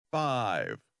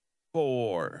5,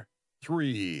 4,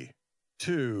 3,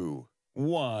 2,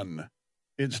 1.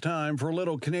 It's time for a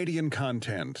little Canadian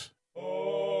content.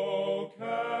 O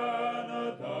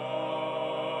Canada,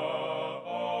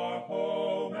 our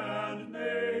home and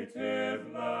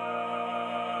native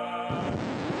land.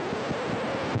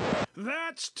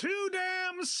 That's too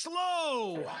damn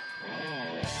slow!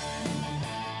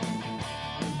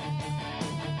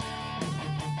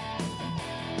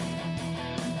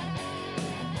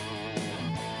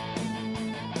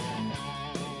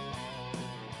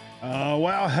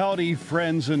 Well, howdy,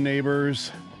 friends and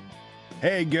neighbors.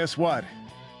 Hey, guess what?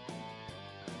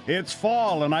 It's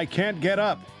fall and I can't get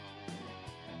up.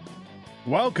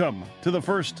 Welcome to the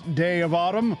first day of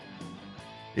autumn.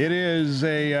 It is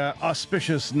a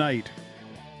auspicious night.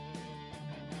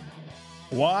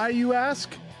 Why, you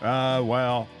ask?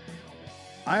 Well,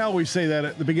 I always say that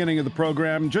at the beginning of the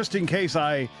program, just in case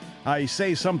I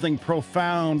say something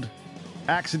profound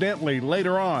accidentally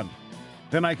later on.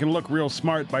 Then I can look real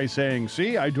smart by saying,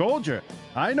 see, I told you.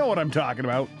 I know what I'm talking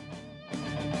about.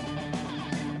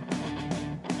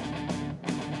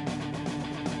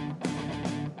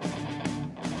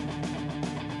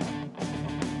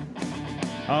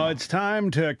 Oh, it's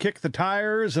time to kick the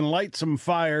tires and light some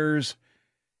fires.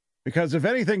 Because if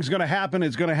anything's going to happen,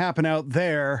 it's going to happen out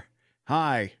there.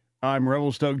 Hi, I'm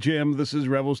Revelstoke Jim. This is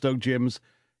Revelstoke Jim's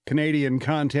Canadian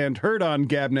content, heard on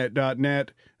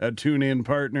Gabnet.net, a tune-in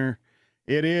partner.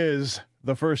 It is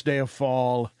the first day of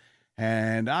fall,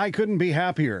 and I couldn't be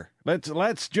happier.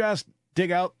 Let's just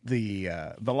dig out the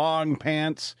long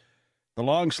pants, the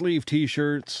long sleeve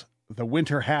t-shirts, the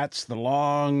winter hats, the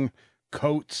long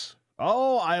coats.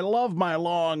 Oh, I love my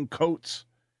long coats.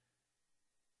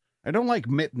 I don't like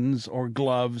mittens or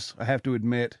gloves, I have to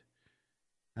admit.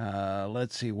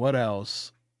 Let's see, what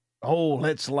else? Oh,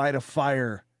 let's light a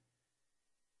fire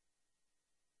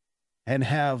and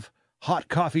have hot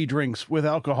coffee drinks with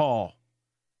alcohol.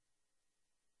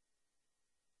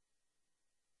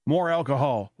 More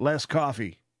alcohol, less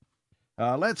coffee.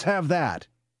 Let's have that.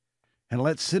 And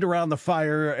let's sit around the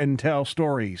fire and tell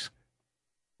stories.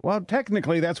 Well,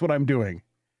 technically, that's what I'm doing.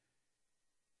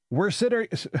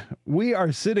 We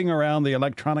are sitting around the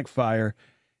electronic fire,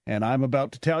 and I'm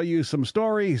about to tell you some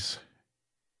stories,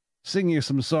 sing you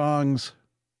some songs,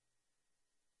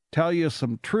 tell you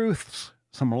some truths,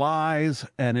 some lies,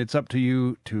 and it's up to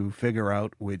you to figure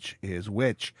out which is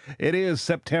which. It is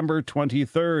September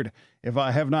 23rd, if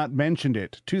I have not mentioned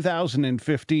it,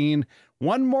 2015.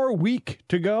 One more week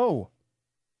to go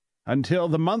until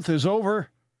the month is over,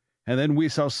 and then we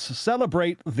shall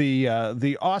celebrate the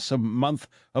awesome month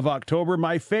of October,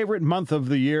 my favorite month of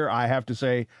the year, I have to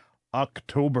say,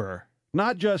 October.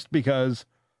 Not just because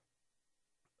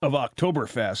of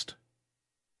Oktoberfest.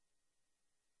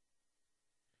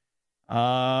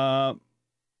 Not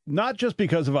just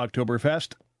because of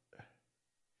Oktoberfest,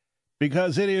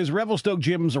 because it is Revelstoke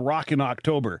Jim's Rockin'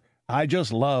 October. I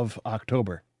just love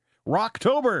October.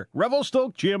 Rocktober!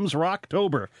 Revelstoke Jim's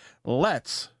Rocktober.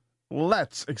 Let's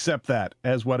accept that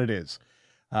as what it is.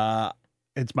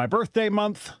 It's my birthday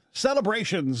month.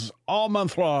 Celebrations all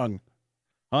month long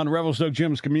on Revelstoke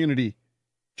Jim's Community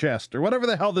Chest, or whatever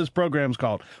the hell this program's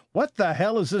called. What the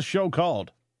hell is this show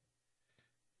called?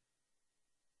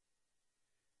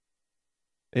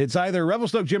 It's either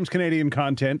Revelstoke Jim's Canadian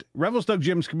Content, Revelstoke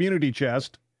Jim's Community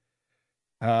Chest,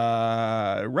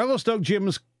 Revelstoke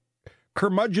Jim's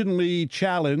Curmudgeonly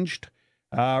Challenged,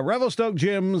 Revelstoke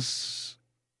Jim's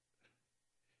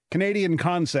Canadian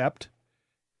Concept.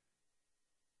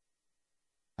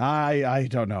 I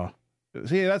don't know.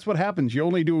 See, that's what happens. You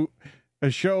only do a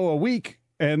show a week,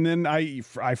 and then I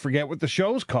forget what the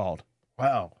show's called.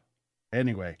 Wow.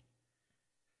 Anyway.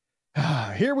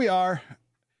 Here we are.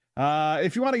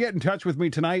 If you want to get in touch with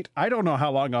me tonight, I don't know how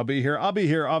long I'll be here. I'll be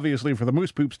here, obviously, for the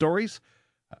Moose Poop stories.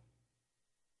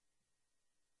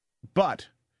 But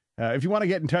if you want to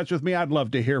get in touch with me, I'd love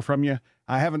to hear from you.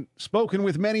 I haven't spoken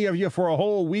with many of you for a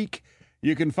whole week.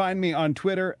 You can find me on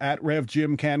Twitter at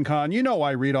RevJimCanCon. You know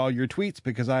I read all your tweets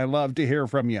because I love to hear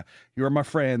from you. You're my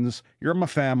friends. You're my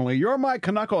family. You're my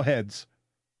knuckleheads.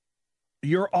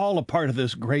 You're all a part of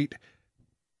this great,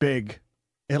 big,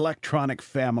 electronic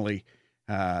family.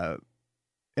 And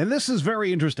this is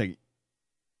very interesting.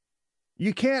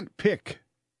 You can't pick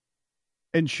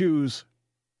and choose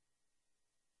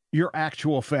your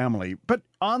actual family, but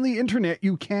on the internet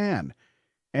you can.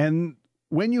 And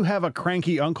when you have a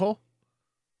cranky uncle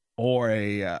or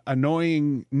a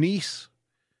annoying niece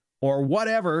or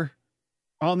whatever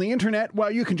on the internet, well,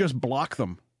 you can just block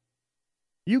them.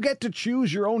 You get to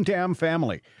choose your own damn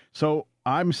family. So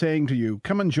I'm saying to you,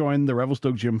 come and join the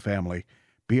Revelstoke Jim family.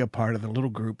 be a part of the little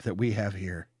group that we have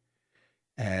here.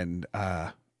 And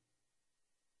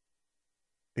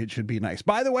it should be nice.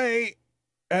 By the way,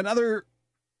 another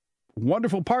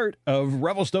wonderful part of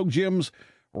Revelstoke Gym's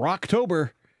Rocktober,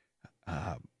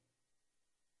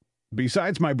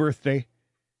 besides my birthday,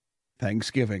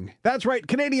 Thanksgiving. That's right,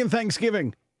 Canadian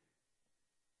Thanksgiving.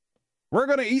 We're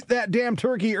going to eat that damn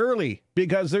turkey early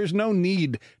because there's no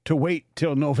need to wait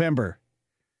till November.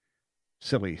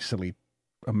 Silly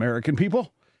American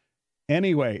people.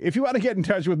 Anyway, if you want to get in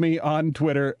touch with me on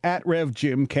Twitter, at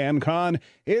RevJimCanCon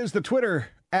is the Twitter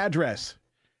address.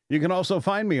 You can also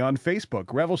find me on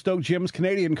Facebook, Revelstoke Gym's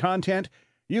Canadian Content.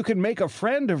 You can make a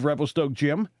friend of Revelstoke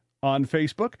Gym on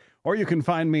Facebook, or you can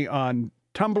find me on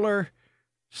Tumblr,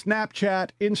 Snapchat,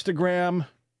 Instagram,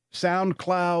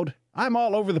 SoundCloud. I'm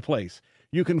all over the place.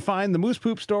 You can find the Moose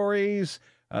Poop Stories,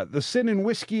 the Sin and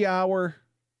Whiskey Hour,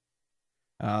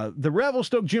 the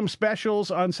Revelstoke Gym specials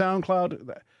on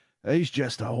SoundCloud. There's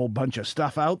just a whole bunch of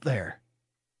stuff out there.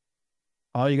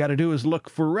 All you got to do is look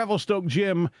for Revelstoke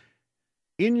Gym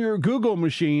in your Google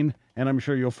machine, and I'm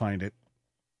sure you'll find it.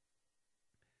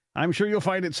 I'm sure you'll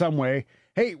find it some way.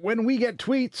 Hey, when we get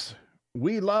tweets,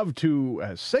 we love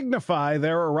to signify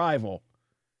their arrival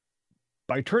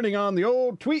by turning on the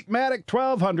old Tweetmatic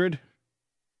 1200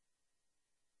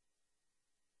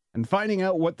 and finding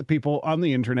out what the people on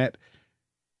the internet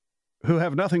who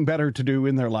have nothing better to do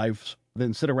in their lives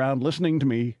than sit around listening to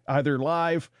me, either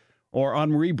live or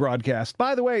on rebroadcast.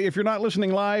 By the way, if you're not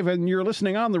listening live and you're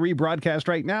listening on the rebroadcast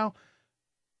right now,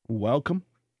 welcome.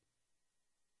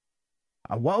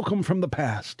 A welcome from the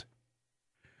past.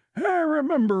 I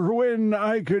remember when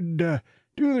I could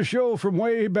do the show from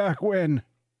way back when.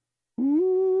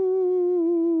 Ooh.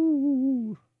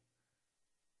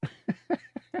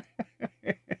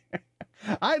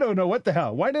 I don't know what the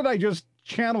hell. Why did I just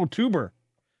channel Tuber?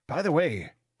 By the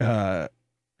way, I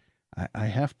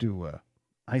have to,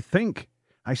 I think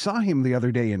I saw him the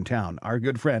other day in town, our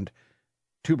good friend,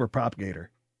 Tuber Propagator.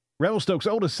 Revelstoke's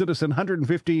oldest citizen,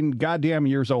 115 goddamn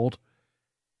years old.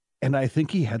 And I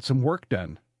think he had some work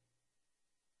done.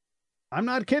 I'm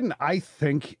not kidding. I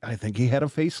think he had a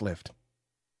facelift.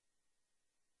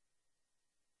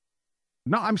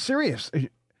 No, I'm serious. And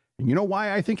you know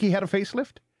why I think he had a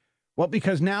facelift? Well,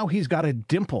 because now he's got a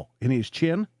dimple in his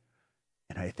chin,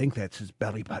 and I think that's his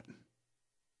belly button.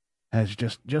 That's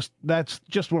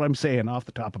just what I'm saying off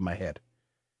the top of my head.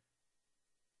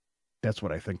 That's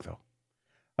what I think, though.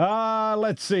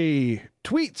 Let's see.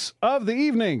 Tweets of the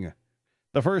evening.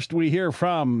 The first we hear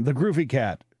from the Groovy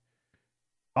Cat,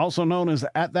 also known as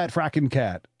at that frackin'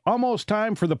 cat. Almost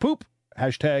time for the poop.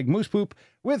 Hashtag Moose Poop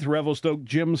with Revelstoke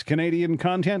Gym's Canadian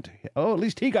Content. Oh, at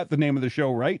least he got the name of the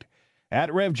show right. At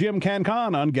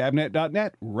RevJimCanCon on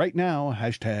Gabnet.net right now.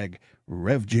 Hashtag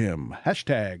RevJim.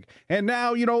 Hashtag. And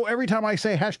now, you know, every time I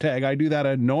say hashtag, I do that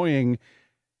annoying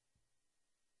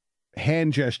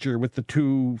hand gesture with the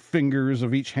two fingers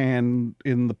of each hand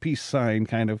in the peace sign,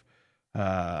 kind of.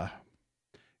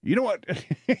 You know what?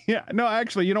 Yeah, no,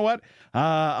 actually, you know what?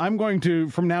 I'm going to,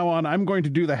 from now on, I'm going to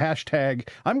do the hashtag.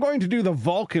 I'm going to do the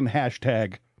Vulcan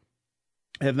hashtag.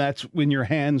 And that's when your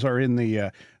hands are in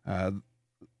the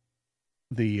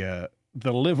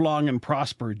live long and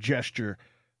prosper gesture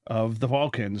of the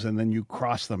Vulcans, and then you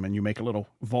cross them and you make a little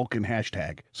Vulcan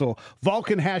hashtag. So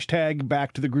Vulcan hashtag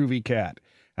back to the Groovy Cat,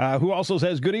 who also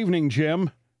says, good evening,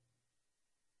 Jim.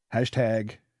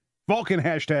 Hashtag Vulcan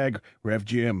hashtag Rev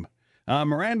Jim.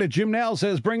 Miranda Jimnell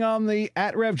says, bring on the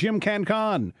at Rev Jim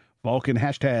CanCon. Vulcan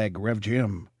hashtag Rev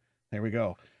Jim. There we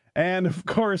go. And of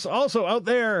course, also out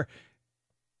there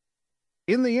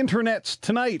in the internets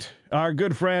tonight, our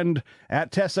good friend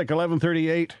at Tessic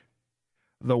 1138,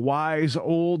 the wise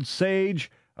old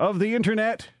sage of the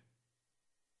internet,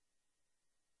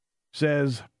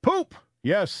 says, poop.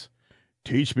 Yes,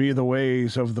 teach me the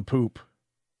ways of the poop.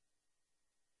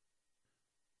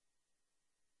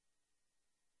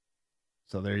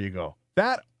 So there you go.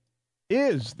 That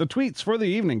is the tweets for the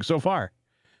evening so far.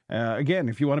 Again,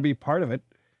 if you want to be part of it,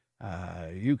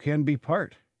 you can be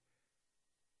part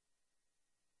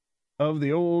of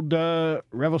the old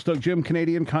Revelstoke Gym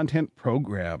Canadian Content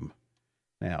Program.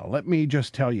 Now, let me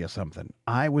just tell you something.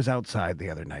 I was outside the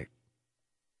other night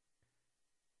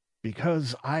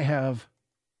because I have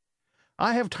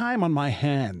time on my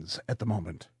hands at the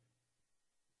moment.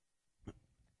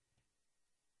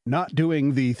 Not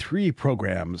doing the 3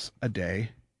 programs a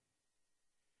day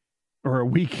or a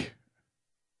week.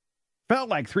 Felt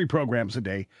like 3 programs a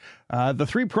day. The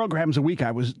 3 programs a week I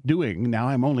was doing, now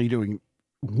I'm only doing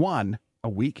 1 a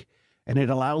week, and it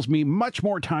allows me much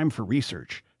more time for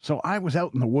research. So I was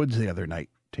out in the woods the other night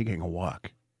taking a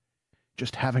walk,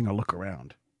 just having a look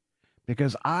around.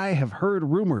 because I have heard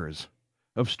rumors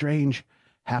of strange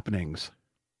happenings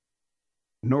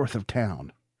north of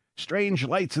town. Strange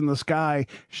lights in the sky,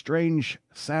 strange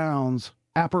sounds,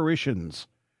 apparitions,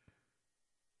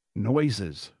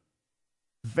 noises,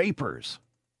 vapors.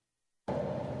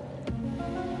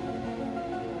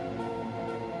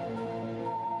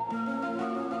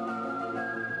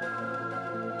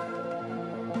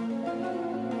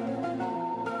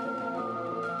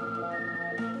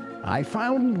 I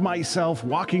found myself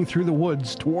walking through the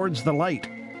woods towards the light,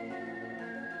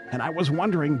 and I was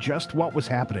wondering just what was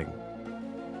happening.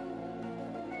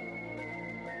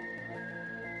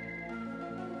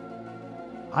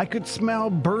 I could smell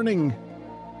burning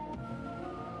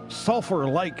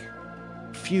sulfur-like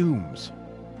fumes.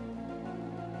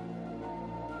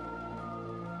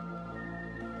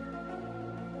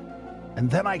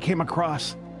 And then I came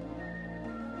across...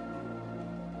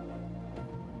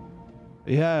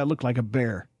 Yeah, it looked like a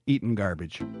bear eating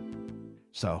garbage.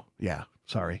 So, yeah,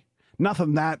 sorry.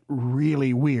 Nothing that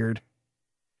really weird.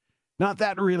 Not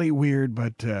that really weird,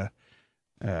 but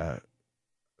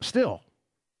still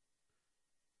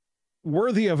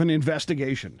worthy of an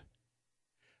investigation.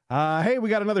 Hey, we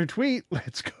got another tweet.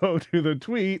 Let's go to the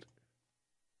tweet.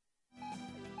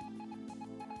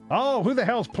 Oh, who the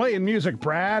hell's playing music,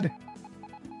 Brad?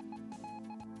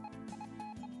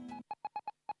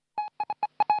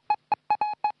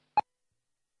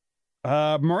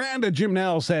 Miranda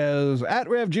Jimnell says, at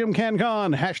Rev Jim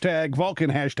CanCon, hashtag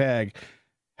Vulcan, hashtag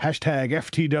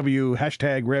FTW,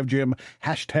 hashtag Rev Jim,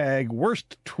 hashtag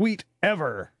worst tweet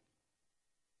ever.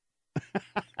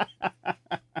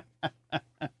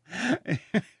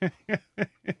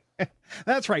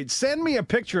 That's right. Send me a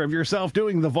picture of yourself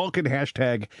doing the Vulcan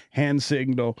hashtag hand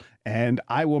signal, and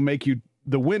I will make you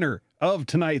the winner of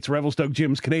tonight's Revelstoke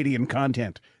Jim's Canadian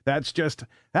content.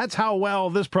 That's how well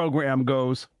this program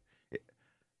goes.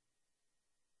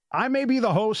 I may be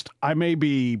the host. I may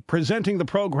be presenting the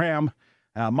program.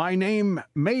 My name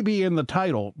may be in the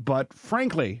title, but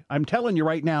frankly, I'm telling you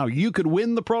right now, you could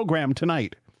win the program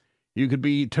tonight. You could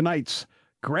be tonight's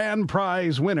grand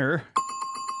prize winner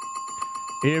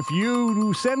if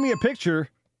you send me a picture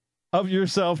of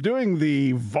yourself doing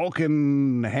the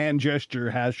Vulcan hand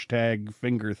gesture hashtag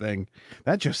finger thing.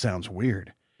 That just sounds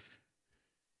weird.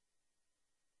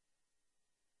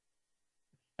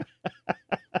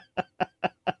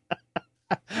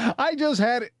 I just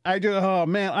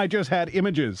had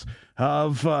images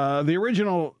of the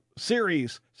original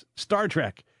series Star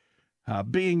Trek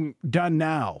being done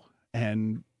now,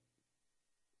 and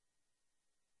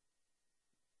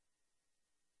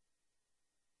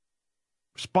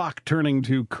Spock turning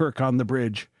to Kirk on the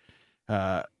bridge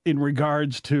in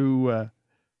regards to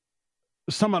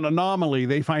some anomaly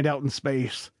they find out in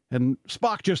space, and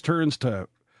Spock just turns to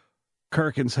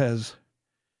Kirk and says,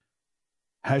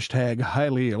 hashtag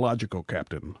highly illogical,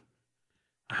 Captain.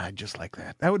 I just like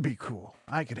that. That would be cool.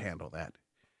 I could handle that.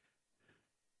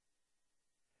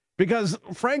 Because,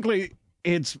 frankly,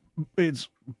 it's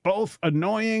both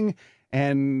annoying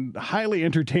and highly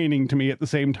entertaining to me at the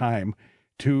same time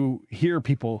to hear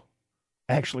people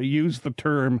actually use the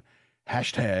term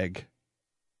hashtag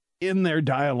in their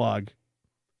dialogue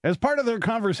as part of their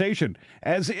conversation,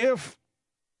 as if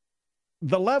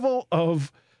the level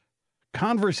of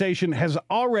conversation has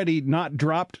already not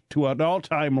dropped to an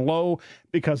all-time low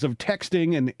because of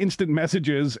texting and instant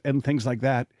messages and things like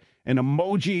that, and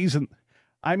emojis. And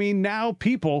I mean, now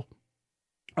people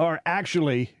are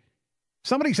actually,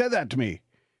 somebody said that to me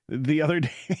the other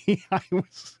day.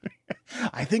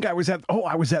 I think I was at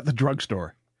the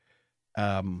drugstore.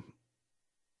 And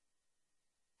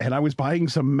I was buying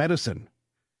some medicine.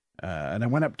 And I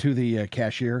went up to the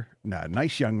cashier, a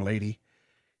nice young lady,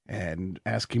 and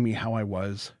asking me how I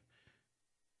was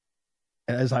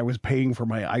as I was paying for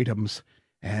my items.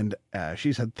 And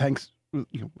she said, thanks.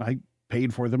 I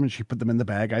paid for them and she put them in the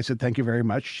bag. I said, thank you very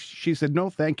much. She said, no,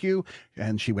 thank you.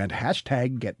 And she went,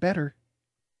 hashtag get better.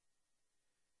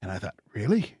 And I thought,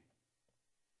 really?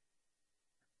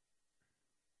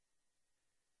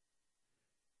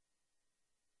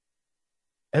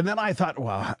 And then I thought,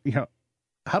 well,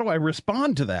 how do I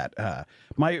respond to that?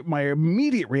 My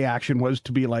immediate reaction was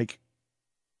to be like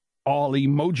all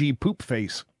emoji poop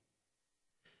face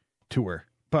to her,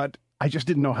 but I just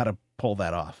didn't know how to pull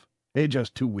that off. It's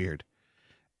just too weird.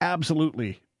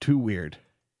 Absolutely too weird.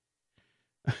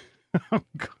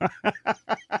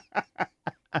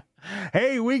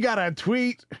 Hey, we got a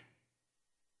tweet.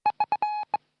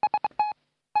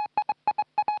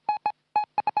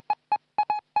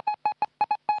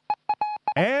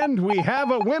 And we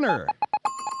have a winner.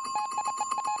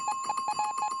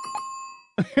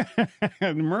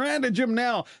 Miranda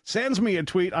Gymnell sends me a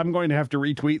tweet. I'm going to have to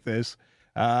retweet this.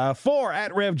 For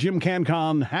at Rev Jim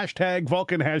CanCon, hashtag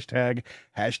Vulcan,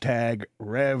 hashtag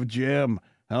Rev Jim.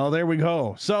 Oh, there we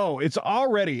go. So it's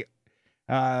already,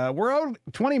 we're out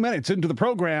 20 minutes into the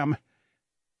program,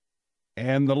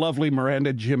 and the lovely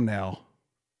Miranda Gymnell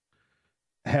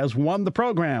has won the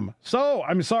program. So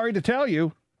I'm sorry to tell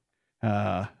you,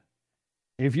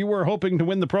 if you were hoping to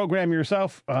win the program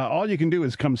yourself, all you can do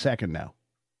is come second now.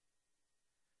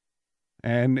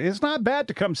 And it's not bad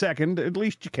to come second. At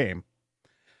least you came.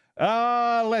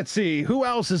 Let's see. Who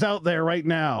else is out there right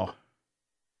now?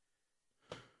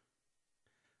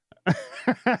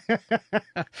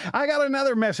 I got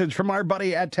another message from our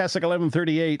buddy at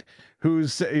Tessic1138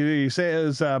 he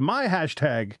says, my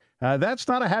hashtag. That's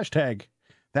not a hashtag.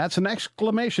 That's an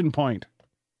exclamation point.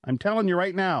 I'm telling you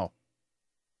right now.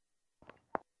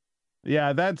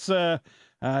 Yeah, that's, you're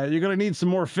going to need some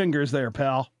more fingers there,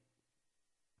 pal.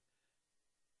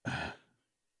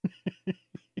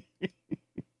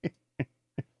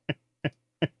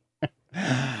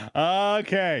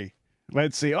 Okay,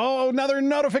 let's see. Oh, another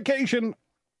notification.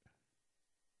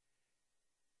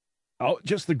 Oh,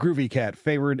 just the Groovy Cat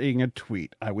favoriting a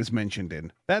tweet I was mentioned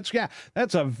in. That's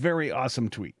a very awesome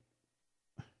tweet.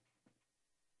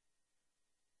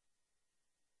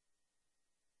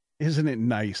 Isn't it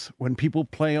nice when people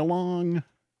play along?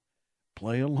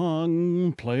 Play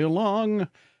along, play along.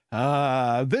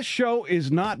 This show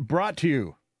is not brought to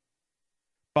you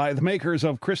by the makers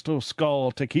of Crystal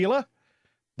Skull Tequila,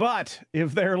 but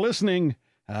if they're listening,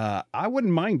 I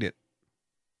wouldn't mind it.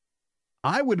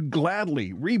 I would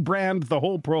gladly rebrand the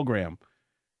whole program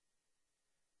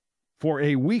for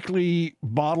a weekly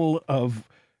bottle of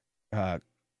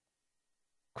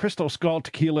Crystal Skull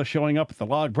Tequila showing up at the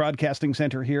Log Broadcasting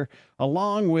Center here,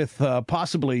 along with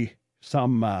possibly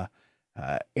some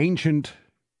ancient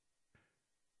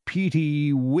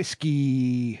peaty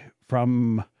whiskey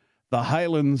from the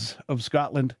Highlands of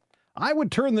Scotland. I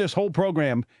would turn this whole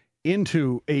program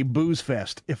into a booze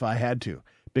fest if I had to,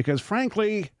 because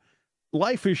frankly,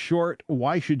 life is short.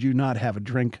 Why should you not have a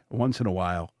drink once in a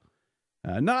while?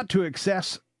 Not to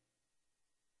excess,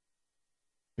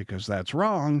 because that's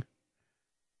wrong,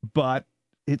 but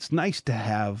it's nice to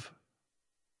have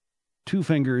 2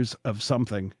 fingers of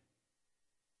something.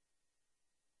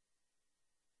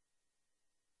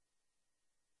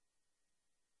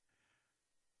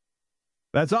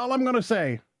 That's all I'm going to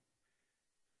say.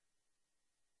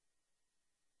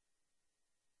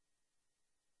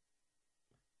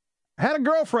 Had a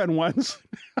girlfriend once.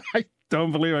 I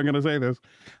don't believe I'm going to say this.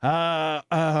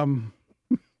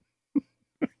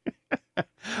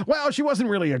 Well, she wasn't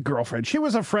really a girlfriend. She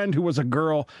was a friend who was a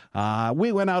girl.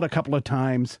 We went out a couple of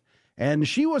times, and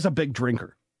she was a big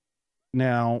drinker.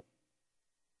 Now,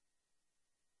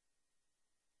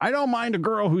 I don't mind a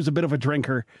girl who's a bit of a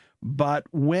drinker, but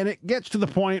when it gets to the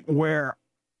point where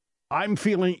I'm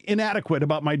feeling inadequate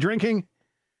about my drinking,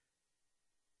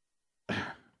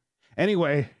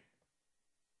 anyway,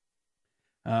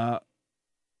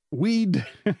 we'd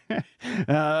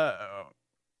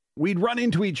run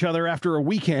into each other after a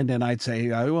weekend, and I'd say,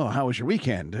 well, how was your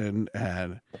weekend?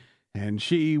 And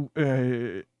she'd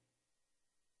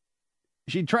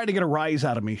try to get a rise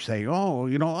out of me, saying, oh,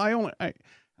 you know, I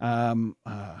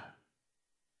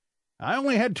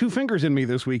only had 2 fingers in me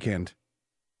this weekend.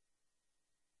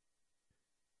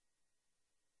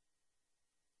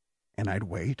 And I'd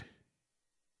wait.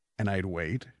 And I'd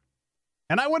wait.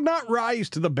 And I would not rise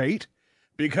to the bait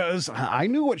because I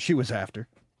knew what she was after.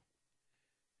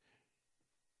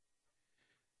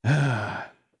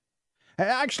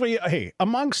 Actually, hey,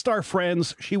 amongst our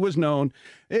friends, she was known.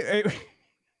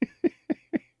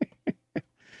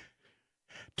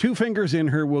 2 fingers in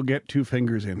her will get 2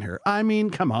 fingers in her. I mean,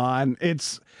 come on.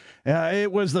 It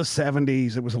was the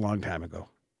 70s. It was a long time ago.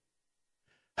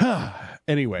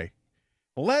 Anyway,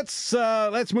 let's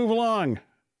move along.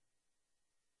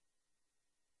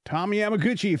 Tom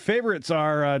Yamaguchi favorites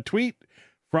our tweet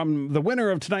from the winner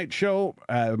of tonight's show,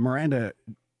 Miranda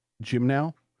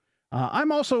Gymnell. I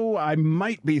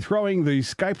might be throwing the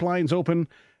Skype lines open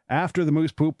after the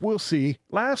Moose Poop. We'll see.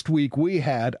 Last week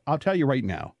I'll tell you right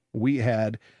now, we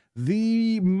had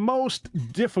the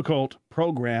most difficult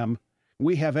program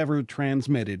we have ever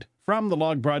transmitted from the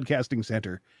Log Broadcasting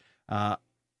Center. I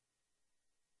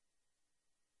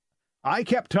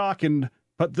kept talking,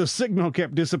 but the signal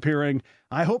kept disappearing.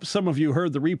 I hope some of you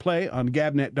heard the replay on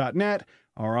gabnet.net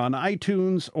or on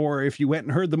iTunes, or if you went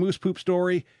and heard the Moose Poop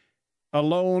story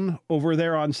alone over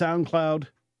there on SoundCloud.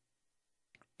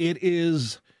 It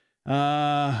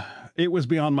was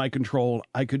beyond my control.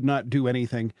 I could not do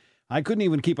anything. I couldn't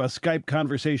even keep a Skype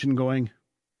conversation going.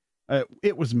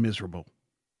 It was miserable.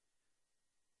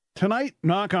 Tonight,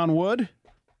 knock on wood.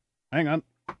 Hang on.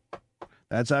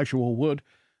 That's actual wood.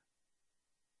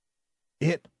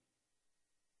 It's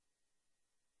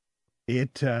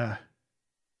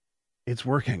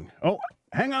working. Oh,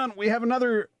 hang on. We have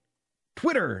another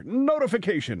Twitter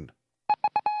notification.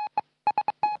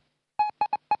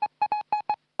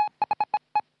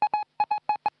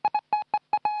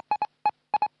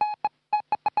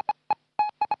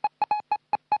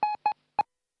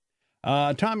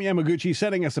 Tom Yamaguchi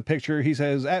sending us a picture. He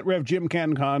says, at Rev Jim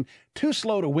CanCon, too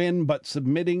slow to win, but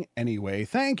submitting anyway.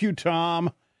 Thank you,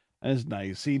 Tom. That's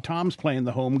nice. See, Tom's playing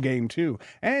the home game, too.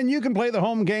 And you can play the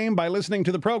home game by listening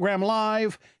to the program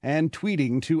live and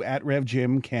tweeting to at Rev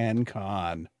Jim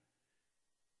CanCon.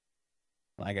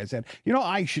 Like I said,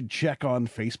 I should check on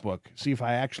Facebook, see if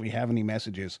I actually have any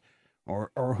messages or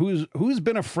who's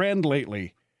been a friend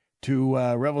lately to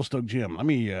Revelstoke Jim. Let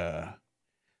me...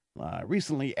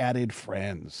 recently added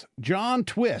friends. John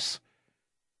Twiss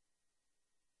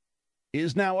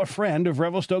is now a friend of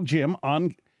Revelstoke Jim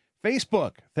on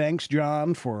Facebook. Thanks,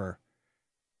 John, for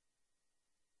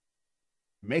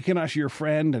making us your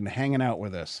friend and hanging out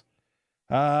with us.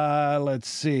 Let's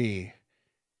see.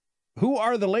 Who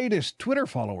are the latest Twitter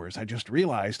followers? I just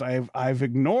realized I've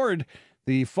ignored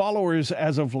the followers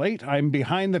as of late. I'm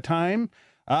behind the time.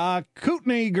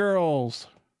 Kootenai Girls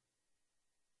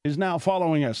is now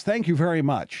following us. Thank you very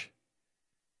much.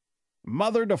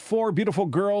 Mother to 4 beautiful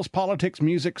girls, politics,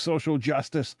 music, social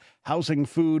justice, housing,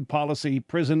 food, policy,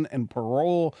 prison, and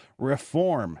parole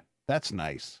reform. That's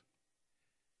nice.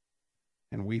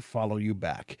 And we follow you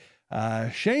back.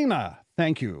 Shayna,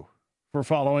 thank you for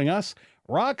following us.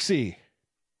 Roxy,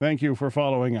 thank you for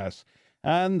following us.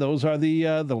 And those are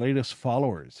the latest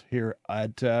followers here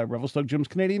at Revelstoke Jim's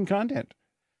Canadian Content.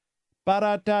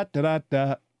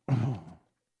 Ba-da-da-da-da-da.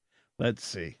 Let's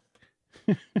see.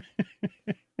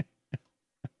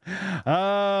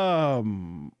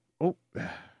 Trying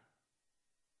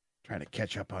to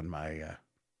catch up on my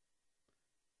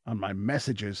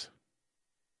messages.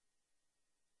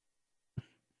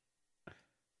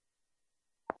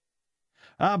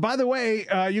 By the way,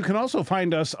 you can also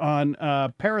find us on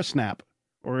Perisnap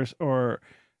or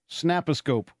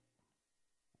Snaposcope.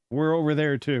 We're over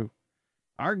there too.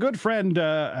 Our good friend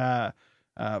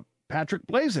Patrick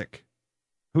Blazik,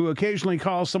 who occasionally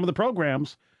calls some of the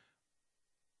programs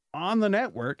on the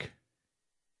network,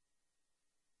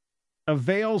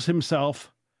 avails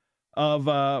himself of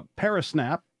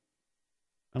Perisnap.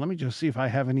 And let me just see if I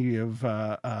have any of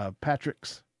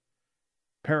Patrick's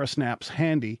Perisnaps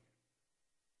handy.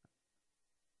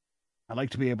 I like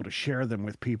to be able to share them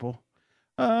with people.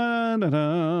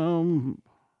 Dum-ba-dum,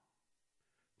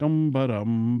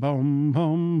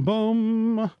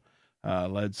 bum-bum-bum.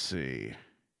 Let's see.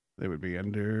 They would be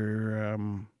under...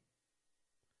 I'm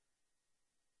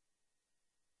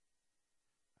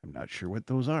not sure what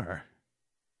those are.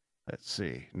 Let's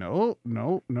see. No.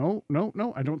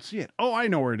 I don't see it. Oh, I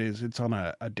know where it is. It's on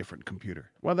a different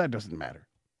computer. Well, that doesn't matter.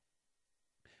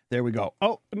 There we go.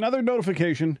 Oh, another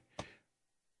notification.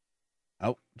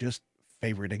 Oh, just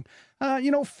favoriting.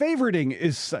 Favoriting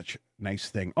is such a nice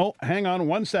thing. Oh, hang on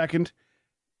 1 second.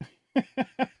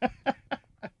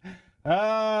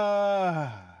 I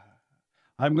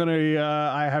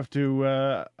have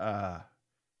to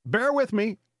bear with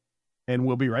me, and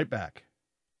we'll be right back.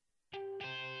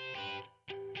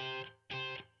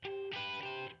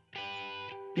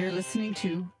 You're listening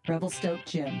to Revelstoke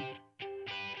Jim.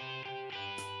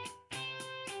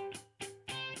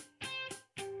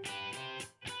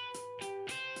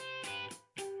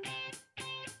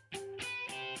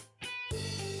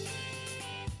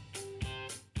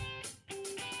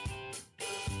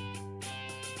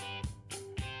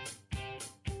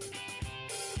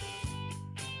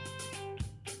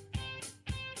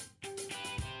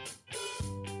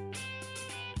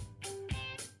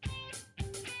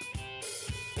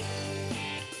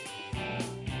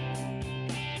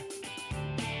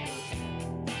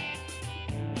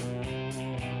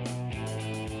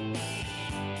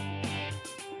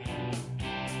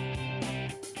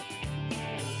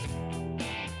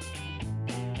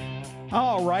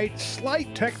 All right,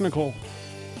 slight technical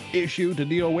issue to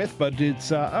deal with, but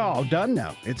it's all done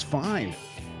now. It's fine.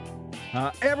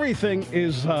 Everything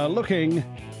is looking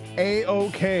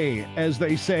A-OK, as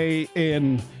they say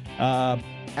in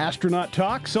astronaut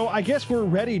talk. So I guess we're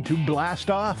ready to blast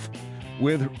off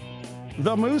with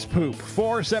the Moose Poop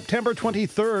for September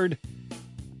 23rd,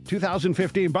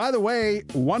 2015. By the way,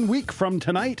 1 week from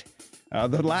tonight,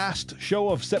 the last show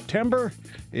of September,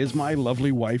 is my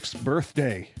lovely wife's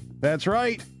birthday. That's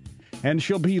right. and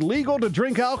she'll be legal to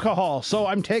drink alcohol. So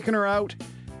I'm taking her out,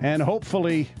 and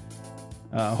hopefully,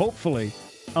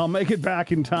 I'll make it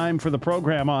back in time for the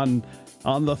program on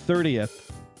the 30th.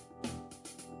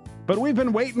 But we've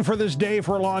been waiting for this day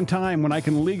for a long time when I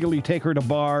can legally take her to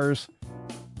bars.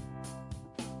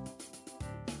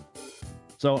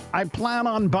 So I plan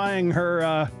on buying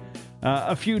her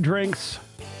a few drinks.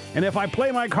 And if I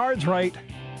play my cards right,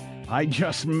 I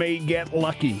just may get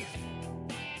lucky.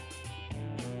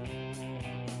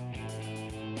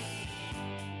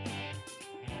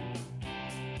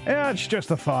 Yeah, it's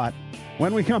just a thought.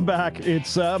 When we come back,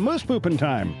 it's moose pooping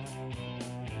time.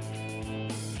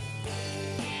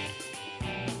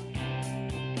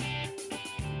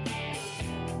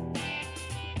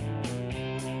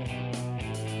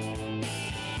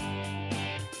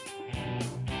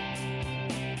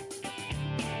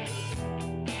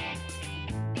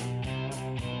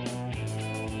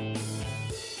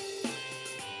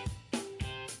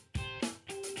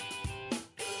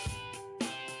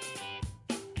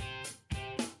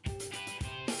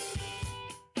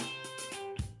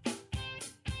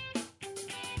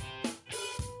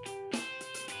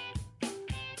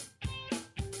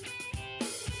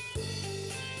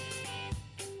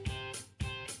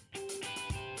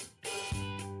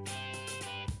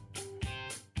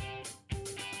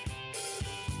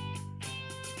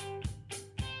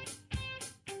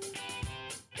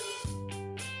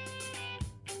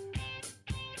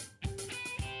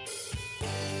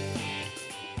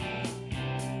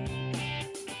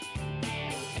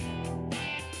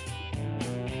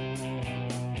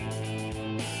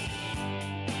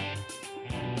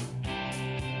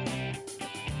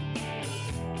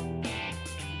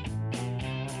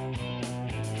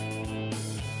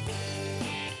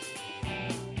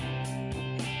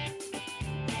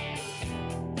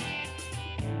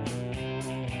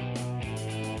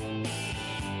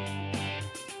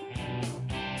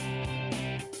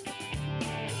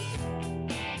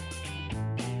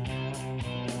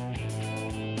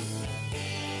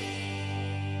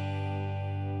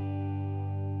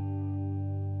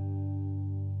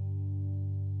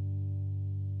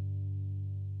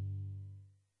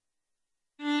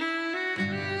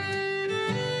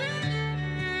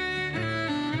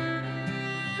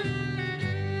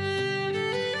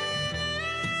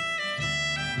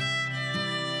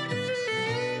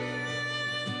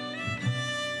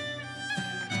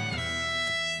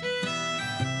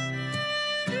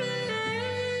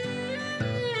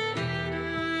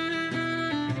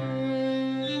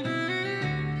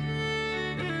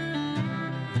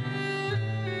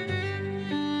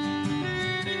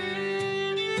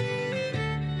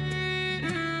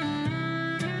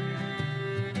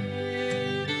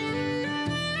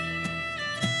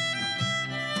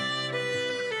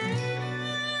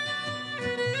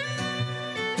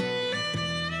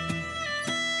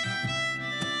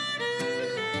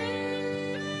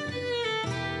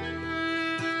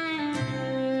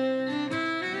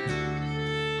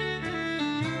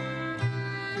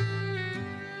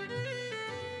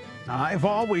 I've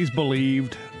always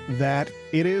believed that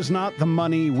it is not the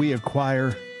money we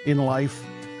acquire in life,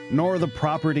 nor the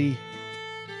property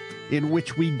in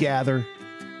which we gather,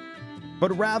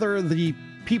 but rather the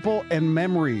people and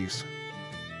memories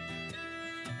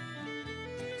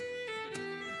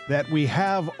that we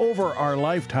have over our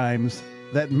lifetimes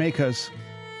that make us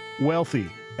wealthy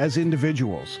as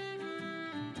individuals.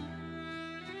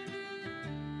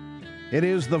 It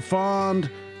is the fond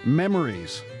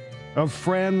memories of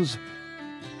friends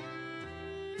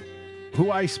who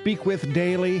I speak with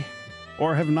daily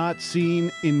or have not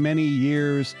seen in many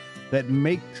years that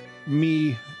make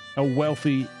me a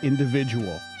wealthy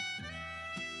individual.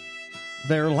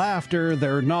 Their laughter,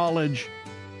 their knowledge,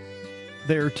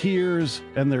 their tears,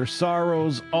 and their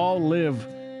sorrows all live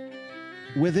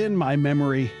within my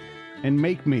memory and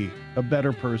make me a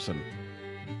better person.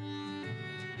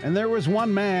 And there was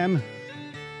one man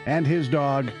and his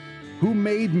dog who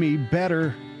made me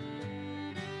better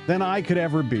than I could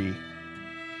ever be.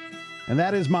 And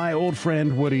that is my old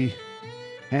friend Woody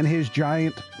and his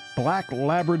giant black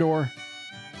Labrador,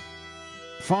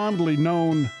 fondly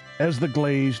known as the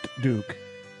Glazed Duke.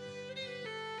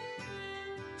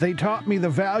 They taught me the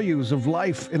values of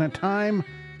life in a time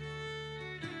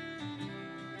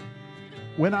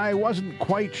when I wasn't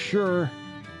quite sure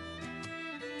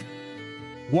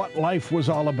what life was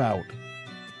all about.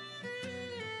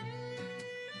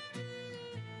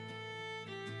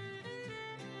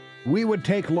 We would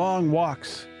take long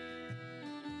walks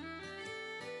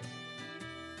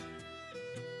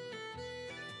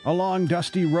along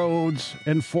dusty roads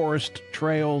and forest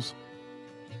trails,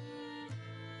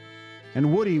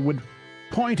 and Woody would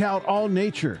point out all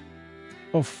nature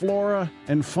of flora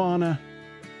and fauna,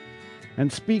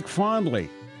 and speak fondly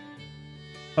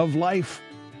of life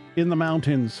in the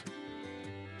mountains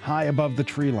high above the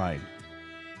tree line,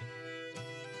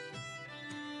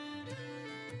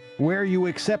 where you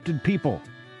accepted people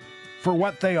for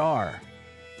what they are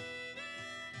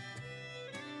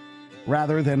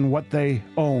rather than what they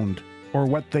owned or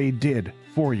what they did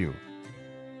for you.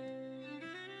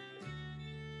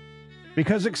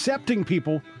 Because accepting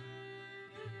people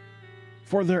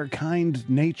for their kind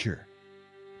nature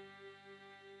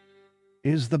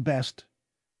is the best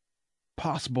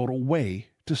possible way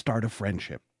to start a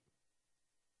friendship.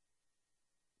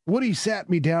 Woody sat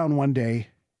me down one day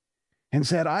and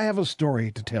said, "I have a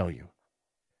story to tell you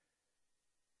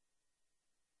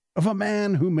of a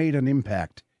man who made an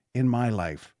impact in my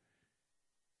life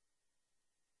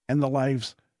and the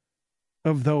lives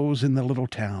of those in the little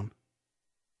town.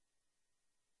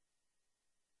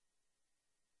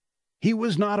 He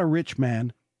was not a rich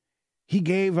man. He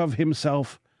gave of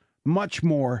himself much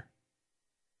more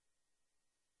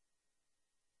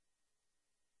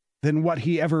than what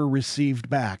he ever received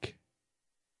back.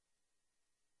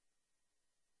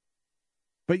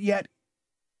 But yet,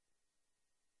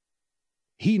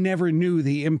 he never knew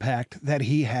the impact that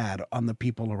he had on the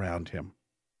people around him.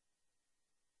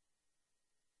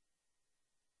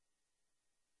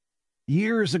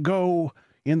 Years ago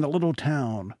in the little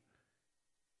town,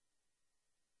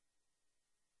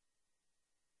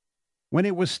 when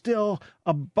it was still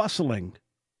a bustling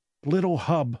little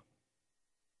hub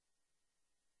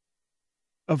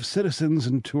of citizens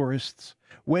and tourists,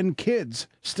 when kids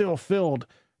still filled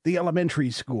the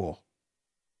elementary school,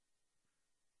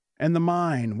 and the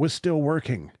mine was still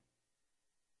working.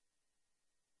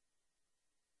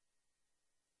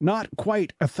 Not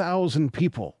quite 1,000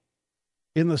 people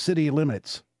in the city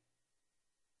limits,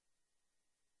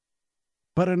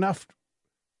 but enough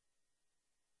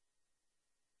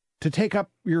to take up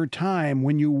your time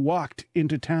when you walked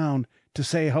into town to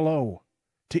say hello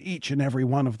to each and every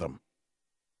one of them.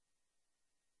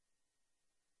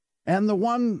 And the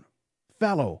one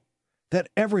fellow that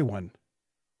everyone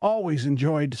always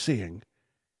enjoyed seeing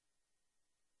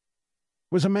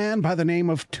was a man by the name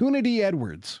of Tunity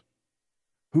Edwards,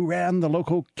 who ran the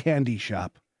local candy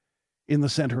shop in the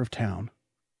center of town.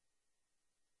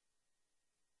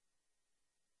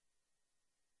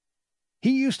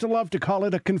 He used to love to call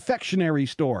it a confectionery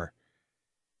store.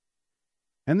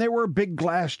 And there were big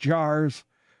glass jars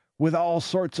with all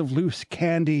sorts of loose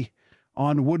candy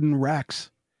on wooden racks.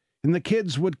 And the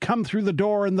kids would come through the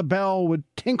door and the bell would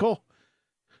tinkle.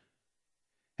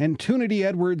 And Tunity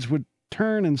Edwards would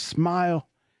turn and smile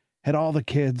at all the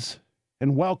kids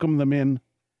and welcome them in.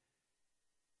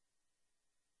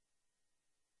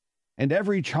 And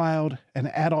every child and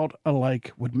adult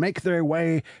alike would make their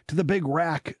way to the big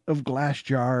rack of glass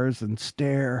jars and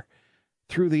stare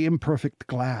through the imperfect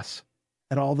glass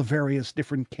at all the various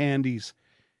different candies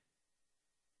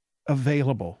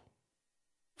available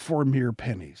for mere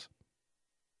pennies.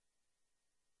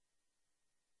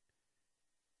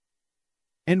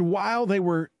 And while they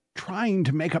were trying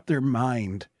to make up their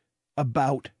mind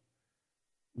about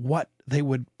what they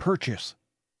would purchase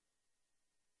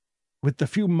with the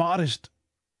few modest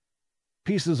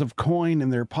pieces of coin in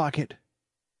their pocket,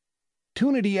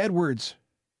 Tunity Edwards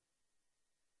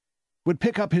would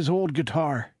pick up his old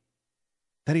guitar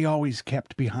that he always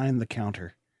kept behind the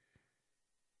counter.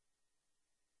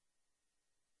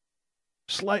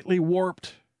 Slightly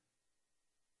warped,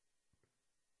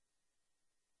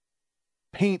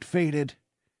 paint faded,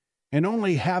 and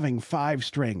only having 5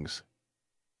 strings.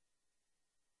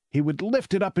 He would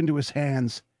lift it up into his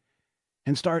hands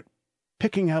and start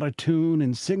picking out a tune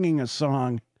and singing a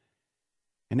song,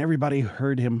 and everybody who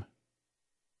heard him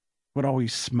would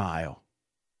always smile.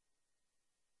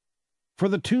 For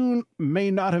the tune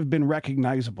may not have been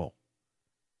recognizable,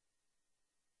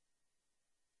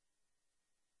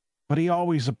 but he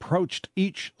always approached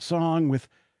each song with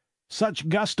such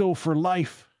gusto for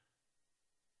life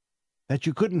that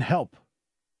you couldn't help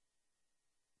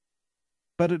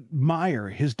but admire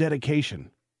his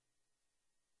dedication.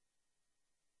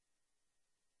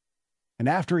 And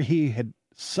after he had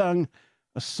sung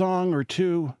a song or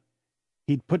two,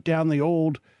 he'd put down the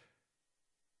old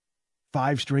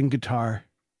 5-string guitar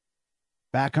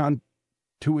back on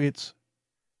to its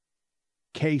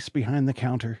case behind the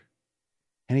counter,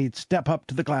 and he'd step up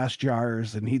to the glass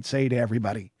jars and he'd say to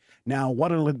everybody, "Now,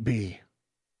 what'll it be?"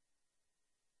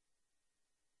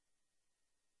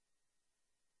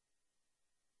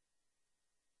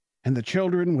 And the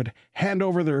children would hand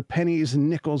over their pennies and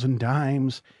nickels and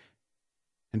dimes,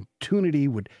 and Tunity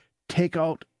would take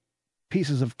out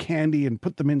pieces of candy and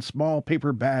put them in small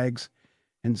paper bags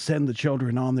and send the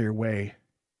children on their way.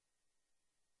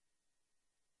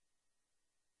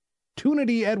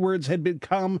 Tunity Edwards had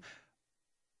become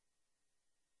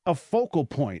a focal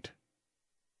point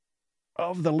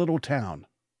of the little town.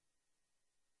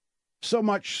 So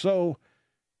much so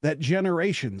that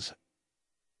generations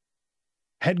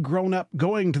had grown up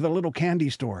going to the little candy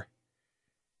store.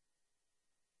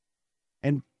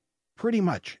 And pretty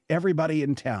much everybody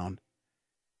in town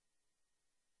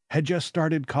had just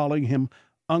started calling him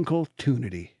Uncle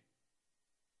Tunity.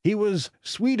 He was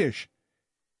Swedish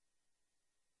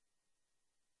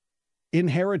in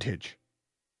heritage.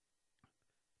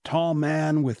 Tall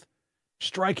man with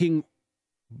striking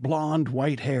blonde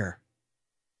white hair,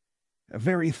 a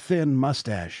very thin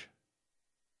mustache.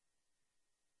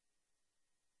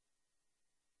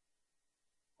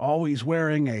 Always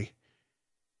wearing a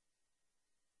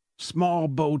small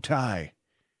bow tie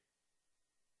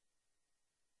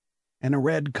and a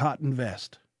red cotton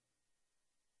vest.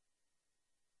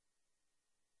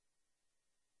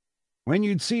 When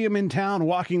you'd see him in town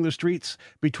walking the streets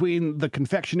between the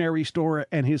confectionery store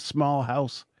and his small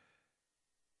house,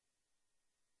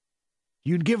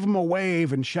 you'd give him a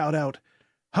wave and shout out,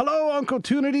 "Hello, Uncle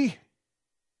Tunity!"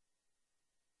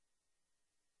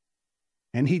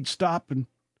 And he'd stop and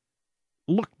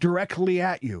look directly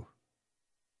at you,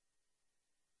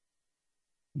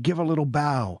 give a little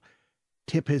bow,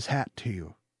 tip his hat to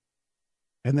you,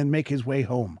 and then make his way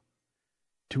home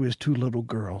to his two little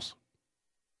girls.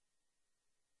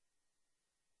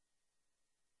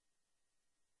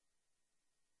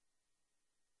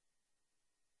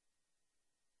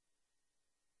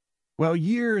 Well,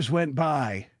 years went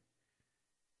by,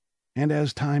 and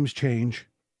as times change,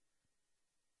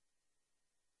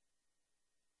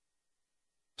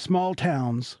 small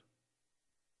towns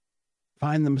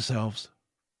find themselves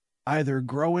either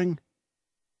growing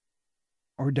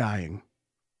or dying.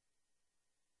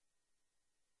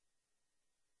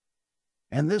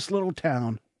 And this little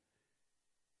town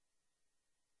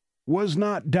was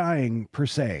not dying per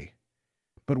se,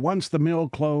 but once the mill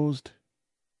closed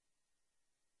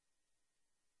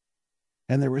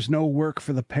and there was no work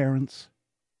for the parents,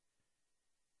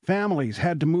 families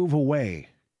had to move away.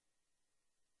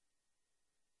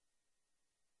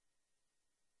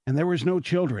 And there was no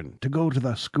children to go to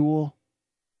the school,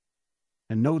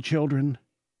 and no children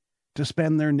to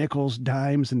spend their nickels,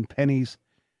 dimes, and pennies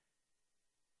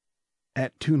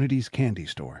at Tunity's candy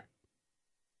store.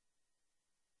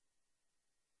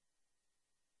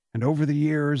 And over the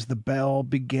years, the bell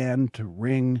began to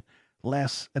ring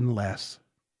less and less.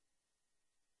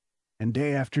 And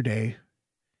day after day,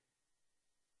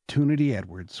 Tunity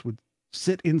Edwards would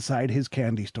sit inside his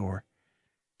candy store,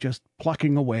 just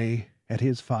plucking away at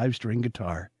his 5-string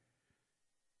guitar,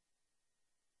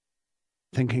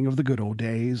 thinking of the good old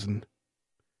days and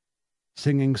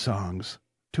singing songs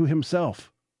to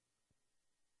himself,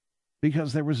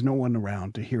 because there was no one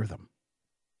around to hear them.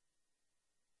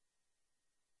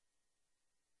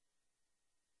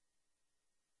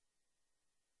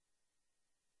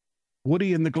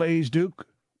 Woody and the Glazed Duke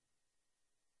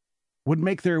would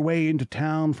make their way into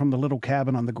town from the little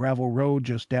cabin on the gravel road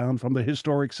just down from the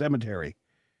historic cemetery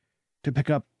to pick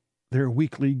up their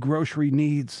weekly grocery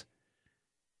needs.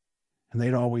 And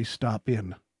they'd always stop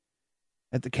in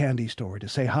at the candy store to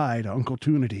say hi to Uncle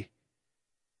Tunity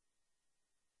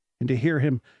and to hear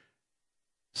him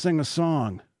sing a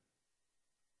song.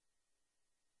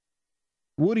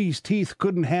 Woody's teeth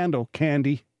couldn't handle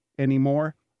candy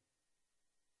anymore,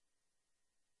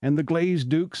 and the Glazed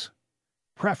Duke's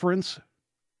preference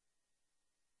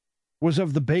was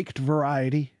of the baked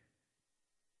variety,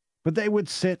 but they would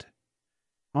sit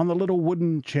on the little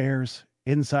wooden chairs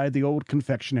inside the old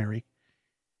confectionery,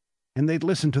 and they'd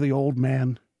listen to the old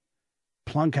man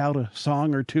plunk out a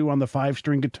song or two on the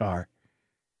 5-string guitar,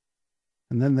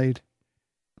 and then they'd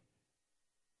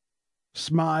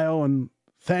smile and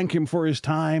thank him for his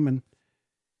time and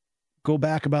go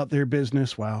back about their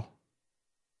business while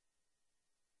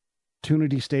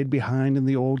Tunity stayed behind in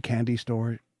the old candy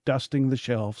store, dusting the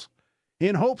shelves,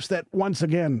 in hopes that once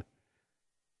again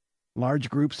large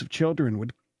groups of children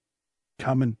would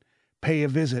come and pay a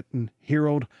visit and hear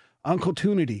old Uncle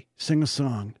Tunity sing a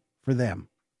song for them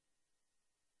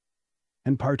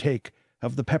and partake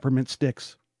of the peppermint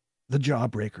sticks, the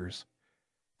jawbreakers,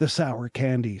 the sour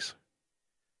candies,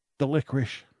 the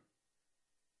licorice,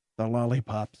 the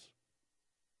lollipops.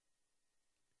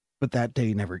 But that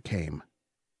day never came,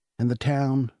 and the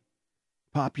town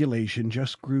population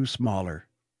just grew smaller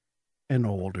and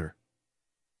older.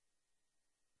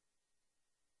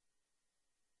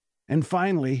 And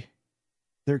finally,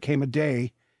 there came a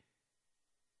day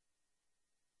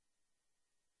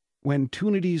when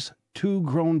Tunity's 2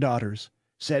 grown daughters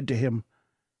said to him,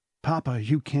 "Papa,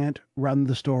 you can't run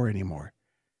the store anymore.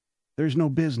 There's no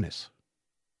business."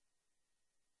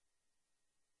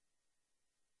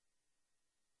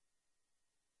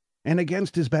 And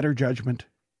against his better judgment,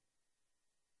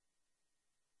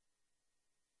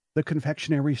 the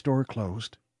confectionery store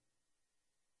closed.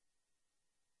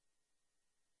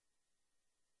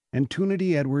 And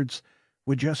Tunity Edwards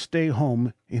would just stay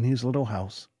home in his little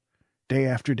house, day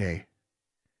after day,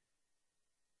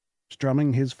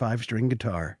 strumming his 5-string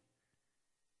guitar,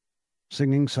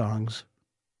 singing songs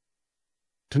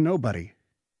to nobody.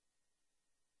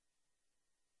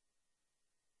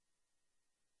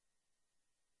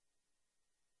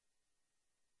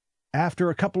 After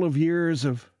a couple of years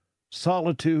of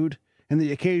solitude and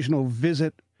the occasional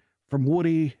visit from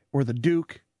Woody or the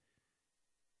Duke,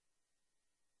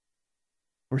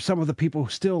 or some of the people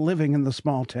still living in the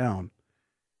small town,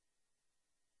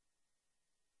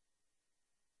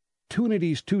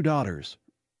 Tunity's 2 daughters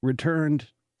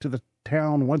returned to the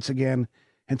town once again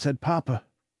and said, "Papa,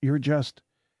 you're too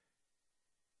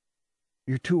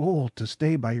old to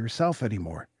stay by yourself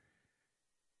anymore.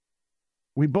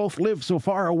 We both live so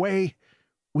far away,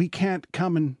 we can't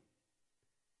come and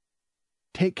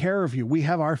take care of you. We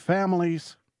have our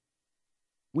families.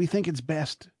 We think it's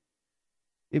best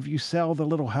if you sell the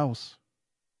little house."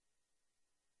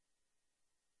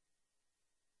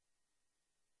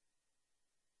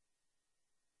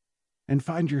 And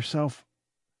find yourself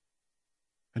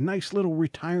a nice little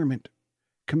retirement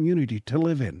community to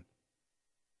live in.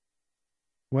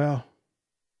 Well,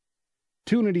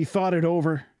 Tunity thought it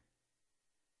over,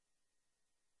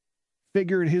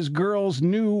 figured his girls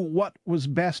knew what was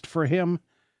best for him,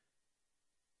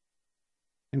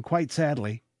 and quite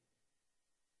sadly,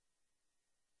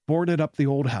 boarded up the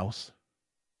old house,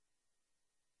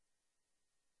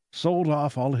 sold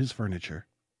off all his furniture,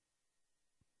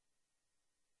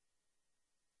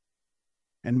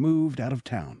 and moved out of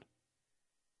town.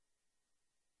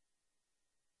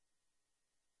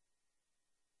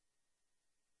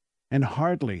 And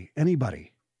hardly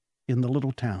anybody in the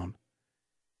little town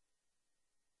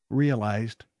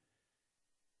realized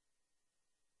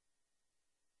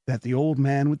that the old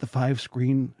man with the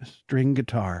 5-string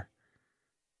guitar,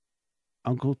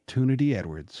 Uncle Tunity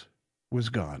Edwards, was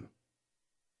gone.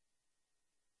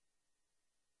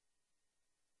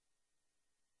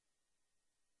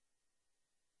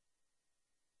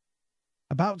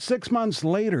 About 6 months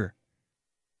later,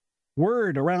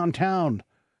 word around town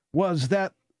was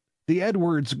that the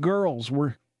Edwards girls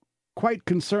were quite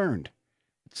concerned.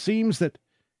 It seems that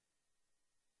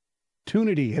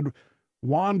Tunity had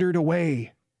wandered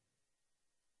away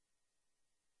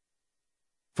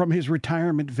from his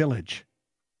retirement village.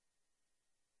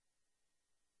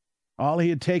 All he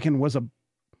had taken was a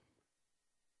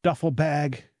duffel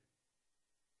bag,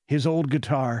 his old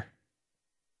guitar,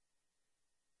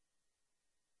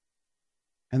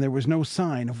 and there was no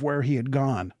sign of where he had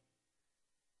gone.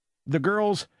 The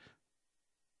girls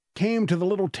came to the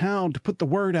little town to put the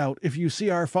word out, "If you see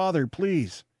our father,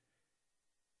 please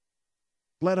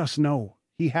let us know.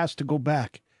 He has to go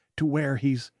back to where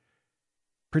he's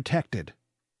protected."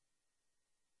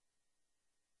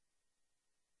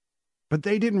 But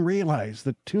they didn't realize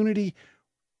that Tunity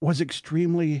was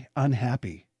extremely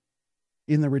unhappy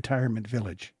in the retirement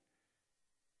village.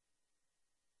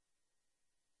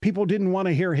 People didn't want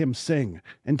to hear him sing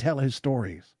and tell his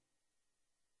stories.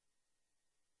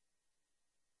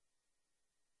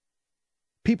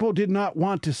 People did not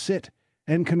want to sit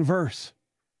and converse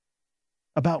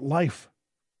about life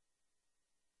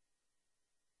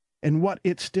and what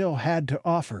it still had to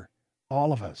offer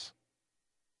all of us.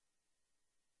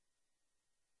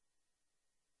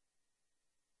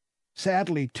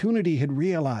 Sadly, Tunity had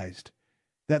realized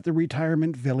that the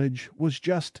retirement village was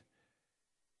just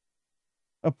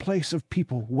a place of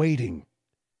people waiting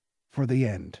for the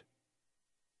end.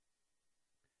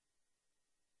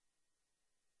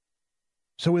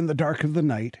 So in the dark of the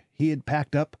night, he had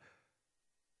packed up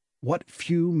what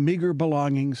few meager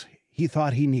belongings he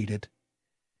thought he needed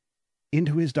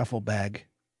into his duffel bag,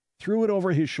 threw it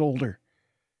over his shoulder,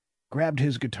 grabbed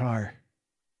his guitar,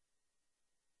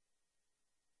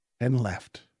 and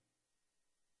left.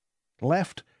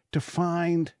 Left to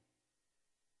find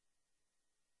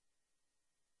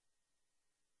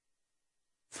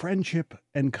friendship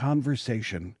and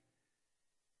conversation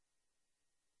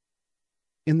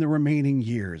in the remaining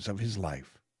years of his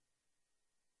life.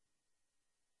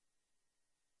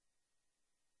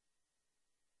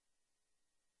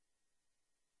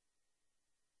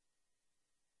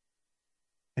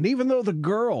 And even though the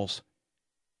girls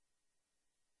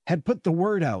had put the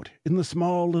word out in the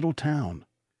small little town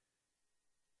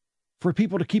for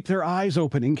people to keep their eyes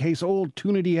open in case old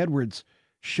Toonity Edwards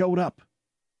showed up,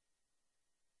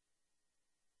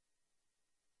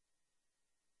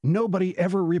 nobody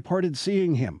ever reported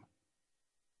seeing him.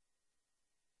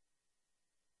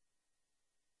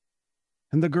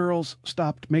 And the girls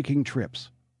stopped making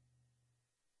trips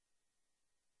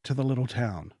to the little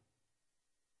town,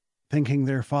 thinking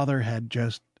their father had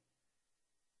just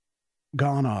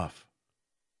gone off.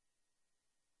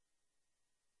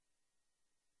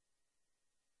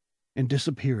 And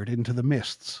disappeared into the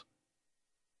mists.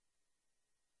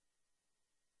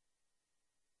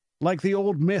 Like the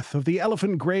old myth of the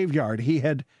elephant graveyard, he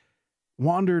had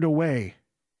wandered away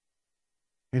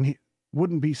and he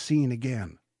wouldn't be seen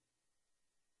again.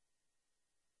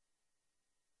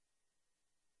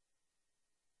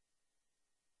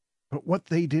 But what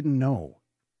they didn't know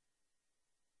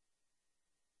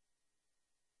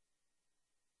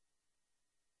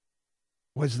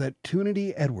was that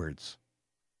Toonity Edwards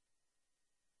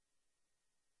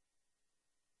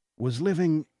was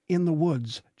living in the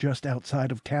woods just outside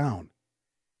of town.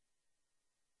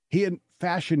 He had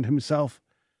fashioned himself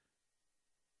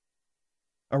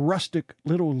a rustic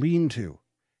little lean-to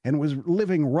and was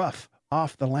living rough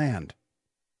off the land.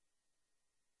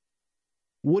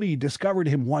 Woody discovered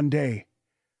him one day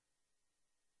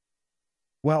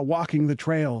while walking the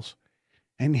trails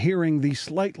and hearing the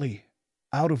slightly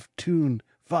out-of-tune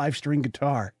 5-string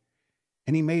guitar,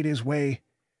 and he made his way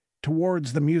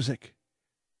towards the music,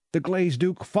 the Glaze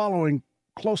Duke following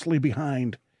closely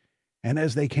behind, and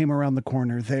as they came around the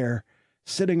corner there,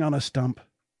 sitting on a stump,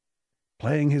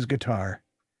 playing his guitar,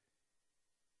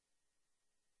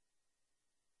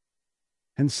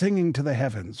 and singing to the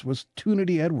heavens was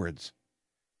Toonity Edwards.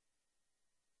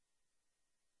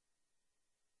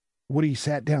 Woody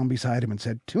sat down beside him and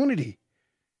said, "Toonity,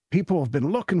 people have been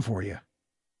looking for you.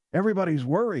 Everybody's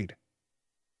worried."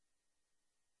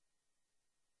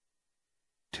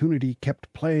 Toonity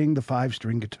kept playing the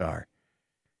 5-string guitar,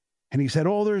 and he said,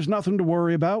 "Oh, there's nothing to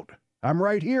worry about. I'm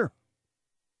right here."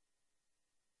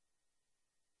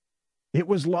 It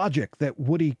was logic that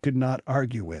Woody could not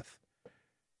argue with,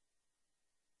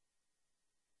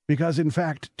 because, in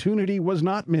fact, Toonity was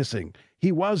not missing.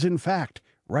 He was, in fact,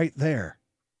 right there.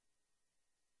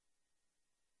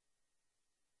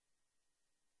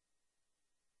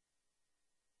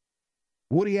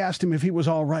 Woody asked him if he was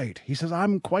all right. He says,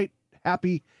 "I'm quite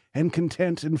happy and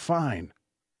content and fine.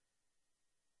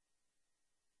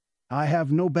 I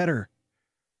have no better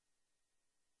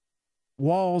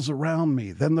walls around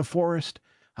me than the forest.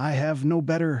 I have no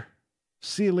better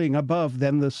ceiling above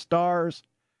than the stars.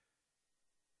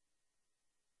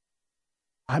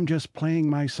 I'm just playing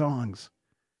my songs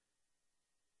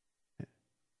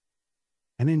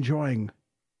and enjoying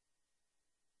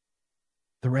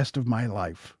the rest of my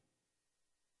life."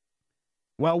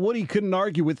 Well, Woody couldn't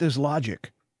argue with this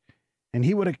logic, and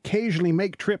he would occasionally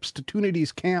make trips to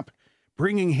Toonity's camp,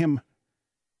 bringing him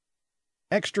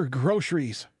extra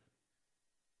groceries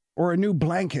or a new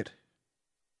blanket,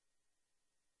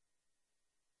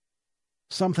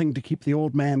 something to keep the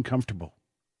old man comfortable.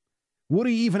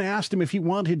 Woody even asked him if he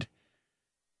wanted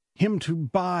him to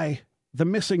buy the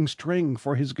missing string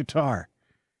for his guitar,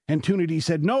 and Toonity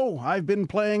said, "No, I've been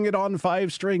playing it on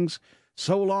 5 strings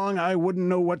so long I wouldn't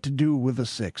know what to do with the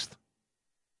 6th.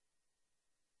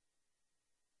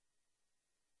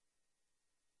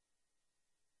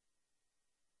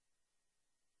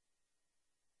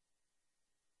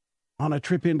 On a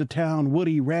trip into town,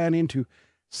 Woody ran into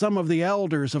some of the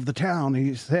elders of the town.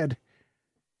 He said,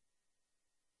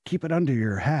 "Keep it under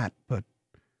your hat, but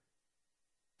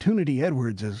Toonity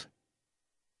Edwards is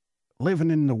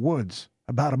living in the woods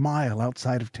about a mile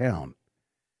outside of town."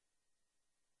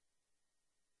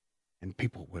 And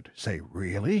people would say,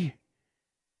 "Really?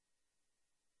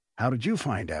 How did you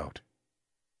find out?"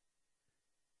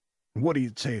 And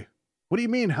Woody'd say, "What do you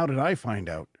mean, how did I find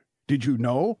out? Did you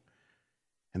know?"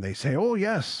 And they say, "Oh,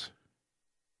 yes.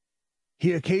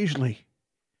 He occasionally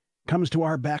comes to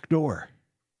our back door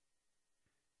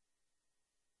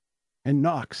and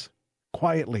knocks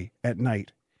quietly at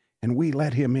night, and we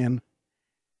let him in,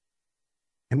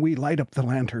 and we light up the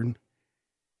lantern,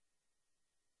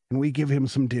 and we give him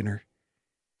some dinner.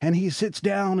 And he sits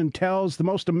down and tells the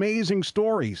most amazing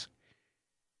stories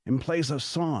and plays us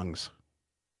songs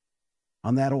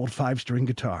on that old 5-string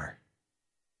guitar.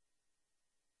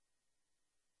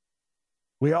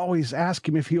 We always ask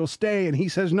him if he'll stay, and he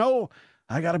says, 'No,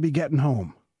 I got to be getting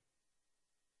home.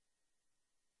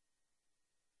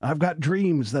 I've got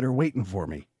dreams that are waiting for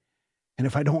me, and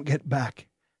if I don't get back,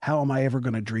 how am I ever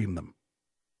going to dream them?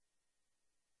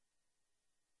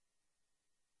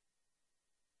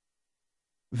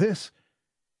 This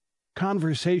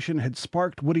conversation had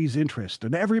sparked Woody's interest,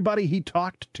 and everybody he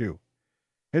talked to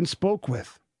and spoke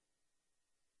with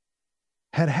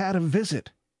had had a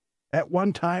visit at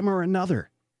one time or another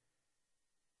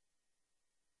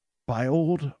by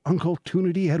old Uncle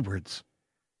Tunity Edwards,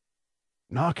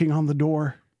 knocking on the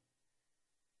door,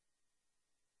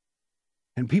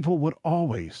 and people would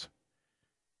always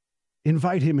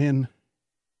invite him in,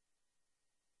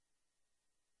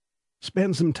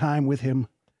 spend some time with him,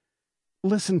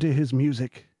 listen to his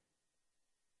music,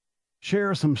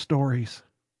 share some stories,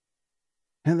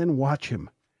 and then watch him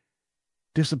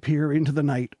disappear into the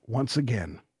night once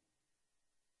again.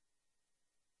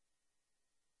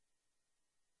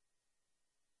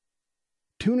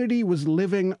 Tunity was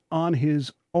living on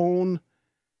his own,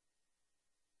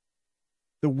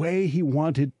 the way he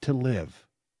wanted to live,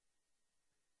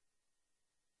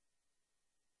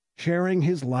 sharing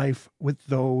his life with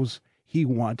those he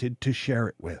wanted to share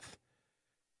it with.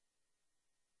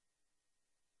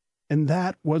 And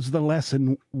that was the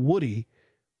lesson Woody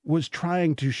was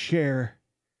trying to share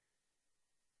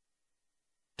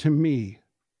to me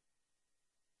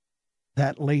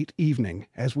that late evening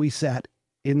as we sat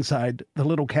inside the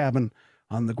little cabin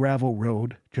on the gravel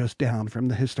road just down from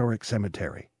the historic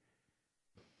cemetery.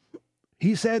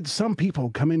 He said, some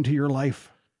people come into your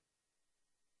life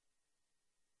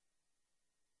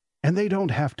and they don't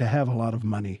have to have a lot of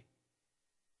money.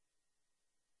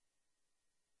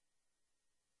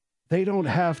 They don't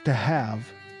have to have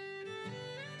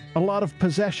a lot of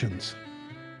possessions.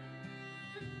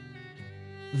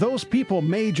 Those people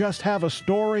may just have a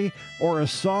story or a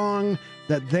song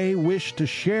that they wish to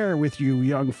share with you,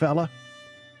 young fella.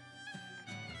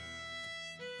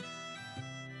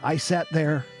 I sat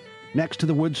there next to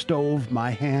the wood stove,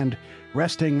 my hand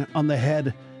resting on the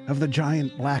head of the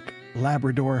giant black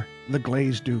Labrador, the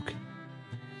Glazed Duke,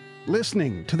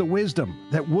 listening to the wisdom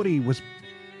that Woody was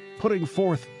putting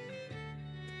forth.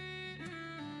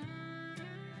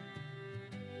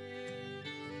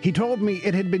 He told me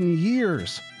it had been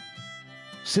years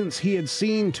since he had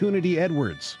seen Tunity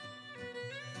Edwards.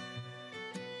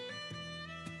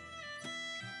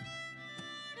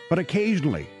 But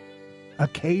occasionally,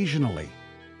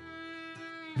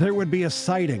 there would be a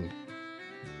sighting.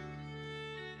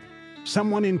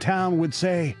 Someone in town would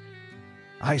say,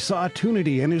 I saw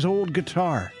Tunity and his old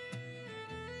guitar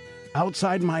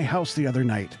outside my house the other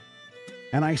night,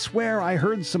 and I swear I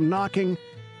heard some knocking,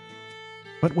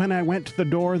 but when I went to the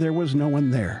door, there was no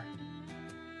one there.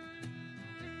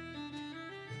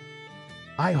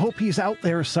 I hope he's out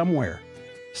there somewhere,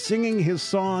 singing his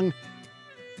song,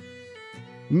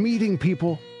 meeting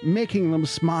people, making them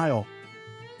smile,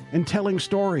 and telling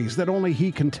stories that only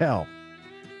he can tell.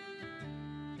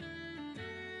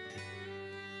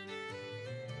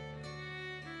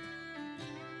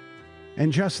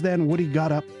 And just then, Woody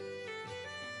got up.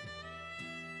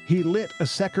 He lit a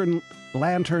second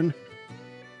lantern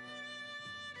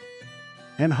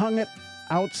and hung it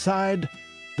outside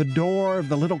the door of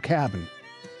the little cabin.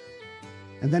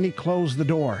 And then he closed the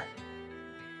door.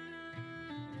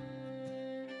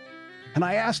 And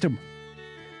I asked him,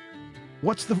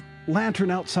 what's the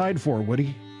lantern outside for,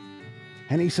 Woody?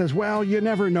 And he says, well, you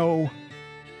never know.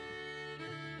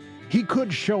 He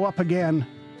could show up again,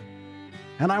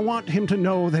 and I want him to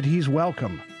know that he's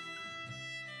welcome.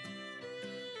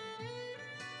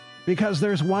 Because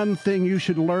there's one thing you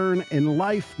should learn in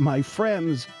life, my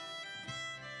friends.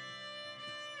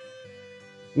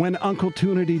 When Uncle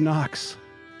Tunity knocks,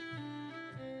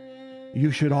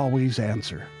 you should always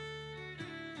answer.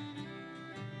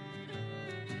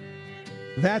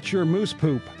 That's your moose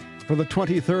poop for the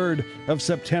 23rd of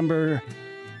September,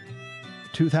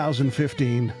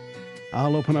 2015.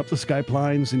 I'll open up the Skype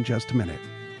lines in just a minute.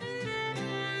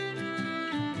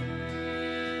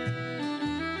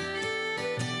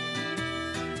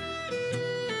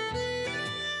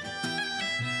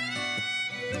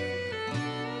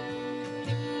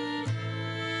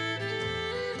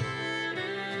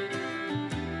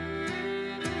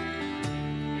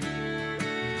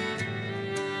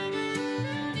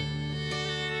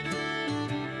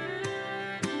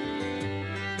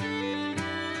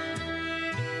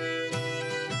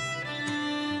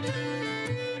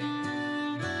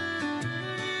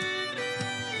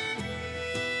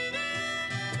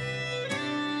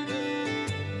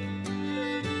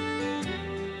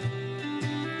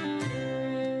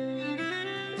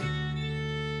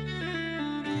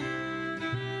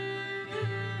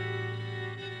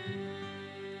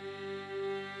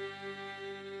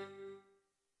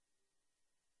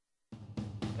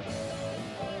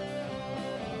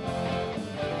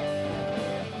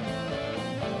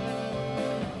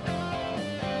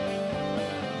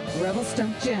 Revelstoke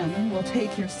Jim will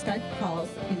take your Skype calls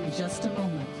in just a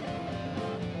moment.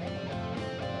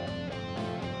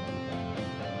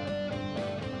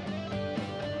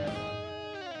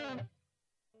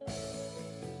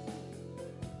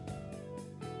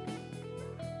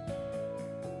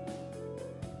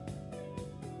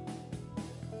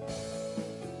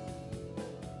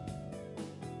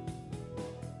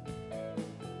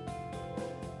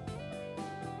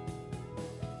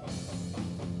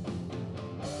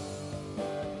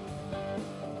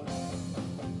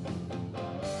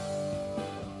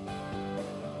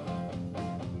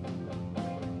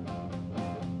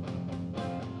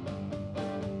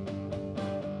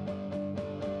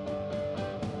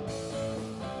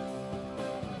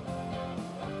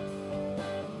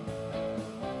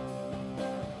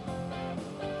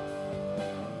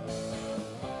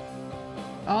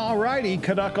 All righty,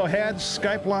 Knuckleheads,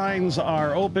 Skype lines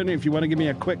are open if you want to give me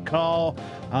a quick call.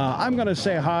 I'm going to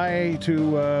say hi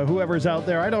to whoever's out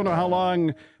there. I don't know how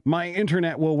long my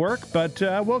internet will work, but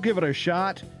we'll give it a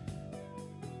shot.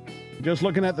 Just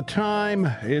looking at the time,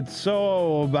 it's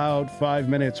about 5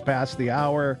 minutes past the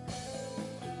hour.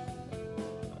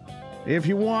 If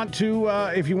you want to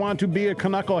be a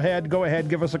Knucklehead, go ahead,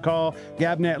 give us a call.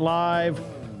 Gabnet Live,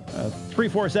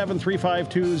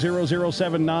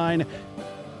 347-352-0079.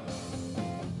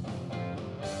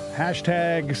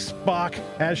 Hashtag Spock,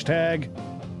 hashtag,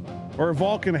 or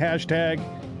Vulcan hashtag.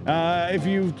 If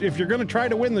you're going to try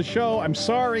to win the show, I'm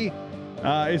sorry.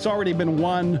 It's already been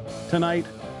won tonight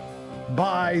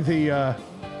by the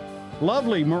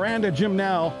lovely Miranda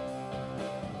Gimnell.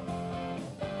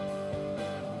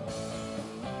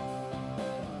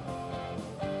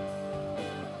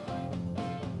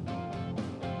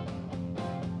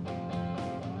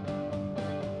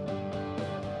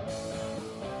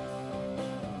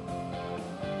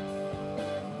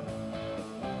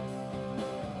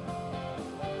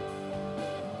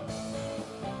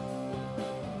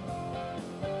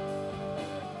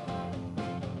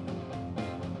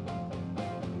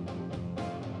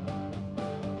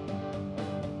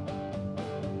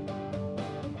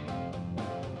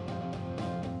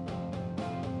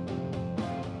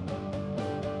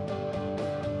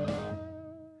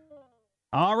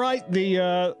 All right,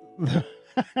 the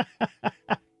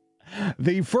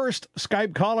the first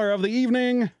Skype caller of the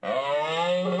evening.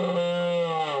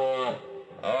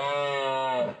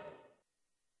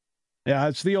 Yeah,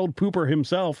 it's the old pooper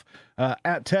himself,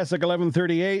 at Tessic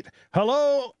 1138.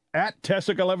 Hello, at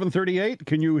Tessic 1138.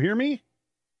 Can you hear me?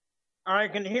 I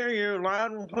can hear you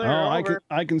loud and clear. Oh, over.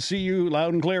 I can see you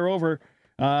loud and clear over.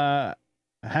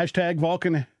 Hashtag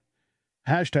Vulcan.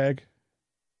 Hashtag.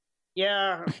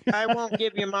 Yeah, I won't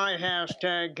give you my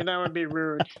hashtag, because that would be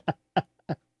rude.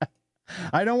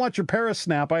 I don't want your Paris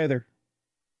snap either.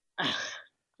 I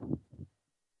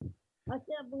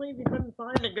can't believe you couldn't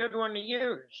find a good one to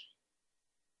use.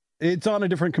 It's on a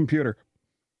different computer.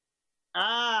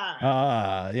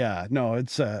 Yeah. No,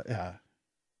 it's yeah.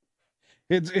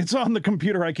 It's on the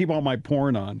computer I keep all my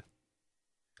porn on.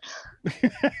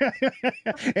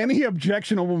 Any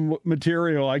objectionable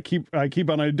material I keep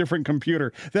on a different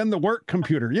computer than the work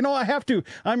computer. You know,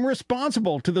 I'm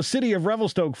responsible to the city of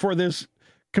Revelstoke for this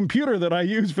computer that I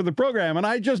use for the program, and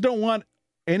I just don't want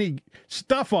any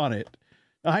stuff on it.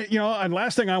 And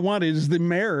last thing I want is the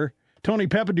mayor, Tony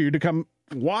Peppidew, to come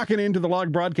walking into the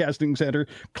Log Broadcasting Center,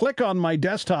 click on my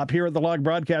desktop here at the Log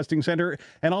Broadcasting Center,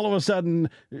 and all of a sudden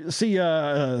see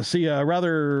a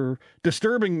rather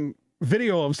disturbing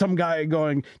video of some guy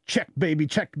going, check baby,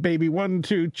 1,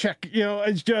 2, check. You know,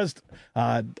 it's just,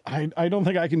 I don't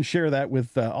think I can share that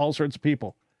with all sorts of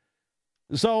people.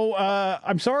 So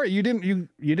I'm sorry you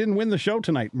didn't win the show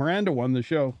tonight. Miranda won the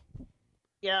show.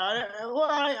 Yeah, well,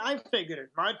 I figured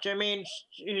it much. I mean,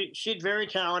 she's very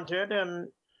talented, and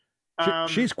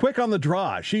she's quick on the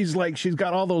draw. She's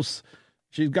got all those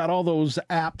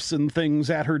apps and things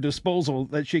at her disposal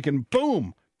that she can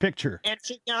boom picture. And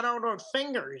she got all those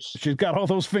fingers. She's got all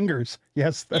those fingers.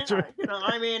 Yes, that's right. You know,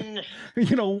 I mean,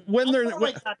 when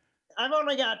I've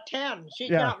only got 10.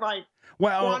 She's got like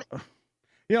 20.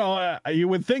 You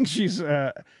would think she's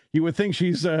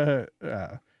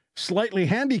slightly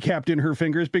handicapped in her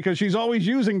fingers because she's always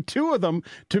using 2 of them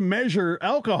to measure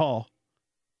alcohol.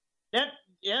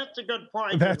 That's a good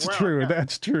point. That's true. Yeah.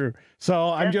 That's true.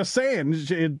 So I'm just saying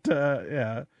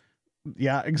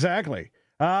yeah, exactly.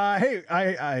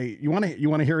 Hey, you want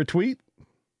to hear a tweet?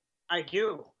 I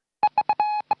do.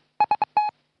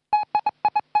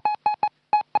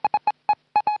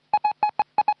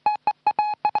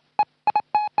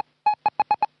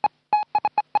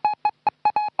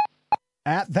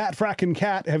 At that frackin'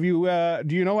 cat, have you?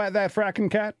 Do you know at that frackin'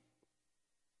 cat?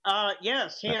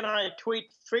 Yes, he and I tweet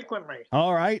frequently.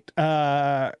 All right.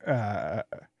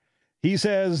 He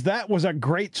says, that was a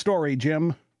great story,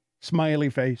 Jim. Smiley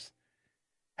face.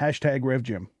 Hashtag Rev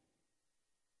Jim.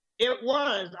 It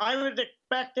was. I was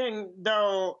expecting,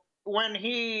 though, when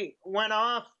he went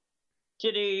off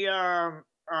to the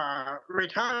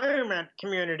retirement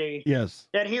community, Yes.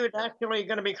 that he was actually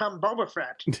going to become Boba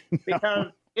Fett. Because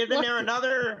isn't there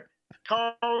another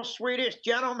tall Swedish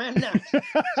gentleman that's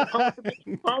supposed to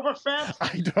be Boba Fett?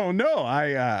 I don't know.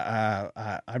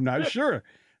 I'm not sure.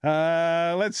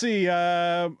 Let's see.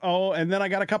 And then I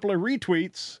got a couple of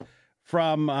retweets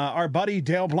from our buddy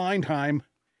Dale Blindheim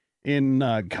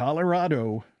in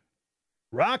Colorado.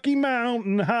 Rocky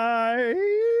Mountain High.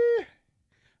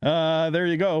 There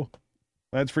you go.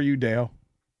 That's for you, Dale.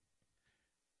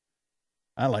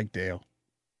 I like Dale.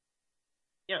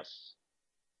 Yes.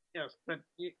 Yes, but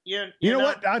You know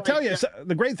what? I'll tell you,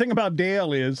 the great thing about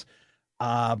Dale is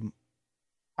I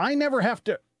never have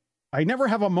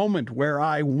a moment where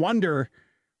I wonder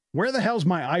where the hell's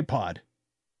my iPod,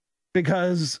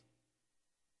 because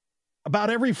about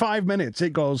every 5 minutes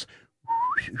it goes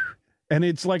and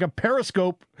it's like a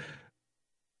Periscope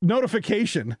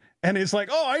notification. And it's like,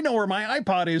 oh, I know where my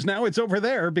iPod is now. It's over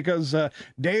there because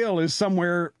Dale is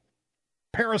somewhere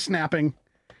parasnapping.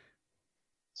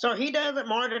 So he does it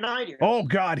more than I do. Oh,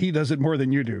 God, he does it more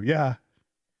than you do. Yeah.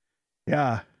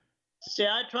 Yeah. See,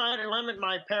 I try to limit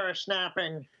my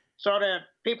parasnapping so that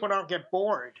people don't get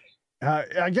bored.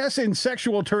 I guess in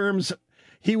sexual terms,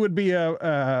 he would be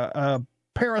a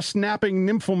parasnapping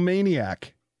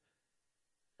nymphomaniac.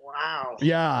 Wow.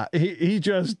 Yeah,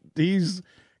 he's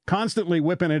constantly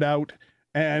whipping it out.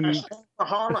 And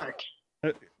Snapaholic.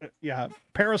 Yeah,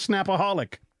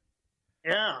 parasnapaholic.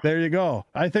 Yeah. There you go.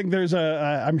 I think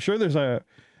I'm sure there's a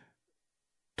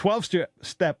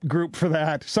 12-step group for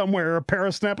that somewhere, a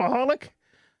parasnapaholic.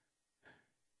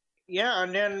 Yeah,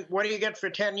 and then what do you get for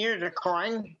 10 years? A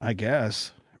coin? I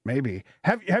guess. Maybe.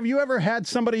 Have you ever had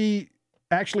somebody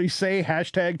actually say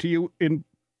hashtag to you in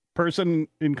person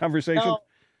in conversation? No,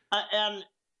 and,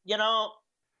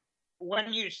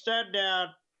 when you said that,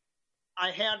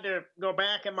 I had to go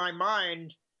back in my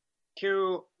mind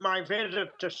to my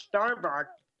visit to Starbucks,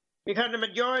 because the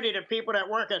majority of the people that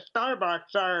work at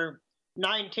Starbucks are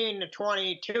 19 to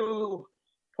 22,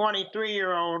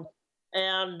 23-year-old,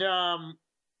 and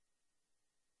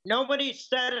nobody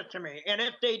said it to me. And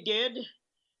if they did,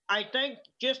 I think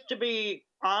just to be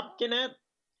obstinate,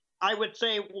 I would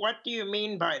say, what do you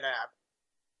mean by that?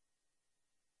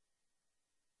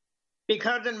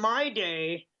 Because in my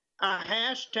day, a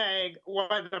hashtag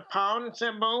was a pound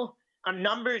symbol, a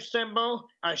number symbol,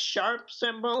 a sharp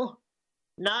symbol,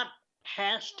 not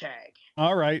hashtag.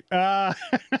 All right. I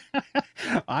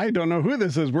don't know who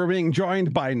this is. We're being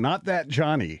joined by Not That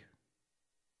Johnny.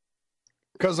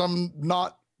 Because I'm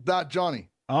not that Johnny.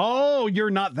 Oh, you're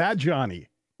not that Johnny.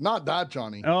 Not that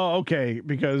Johnny. Oh, okay.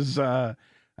 Because that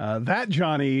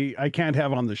Johnny I can't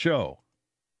have on the show.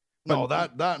 No, no,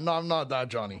 I'm not that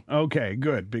Johnny. Okay,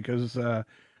 good. Because,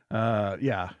 yeah.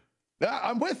 Yeah,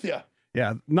 I'm with you.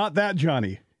 Yeah, not that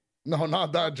Johnny. No,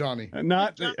 not that Johnny.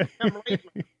 Not.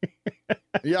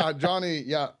 Yeah, Johnny.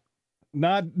 Yeah.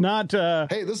 Not.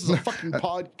 Hey, this is a fucking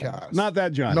podcast. Not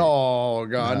that Johnny. No,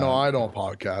 God, no, I don't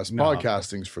podcast. No.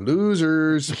 Podcasting's for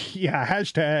losers. Yeah,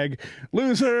 hashtag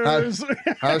losers.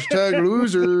 Hashtag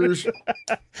losers.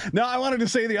 No, I wanted to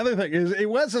say the other thing is it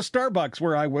was a Starbucks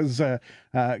where I was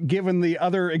given the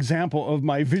other example of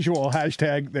my visual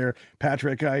hashtag there,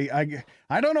 Patrick. I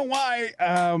don't know why.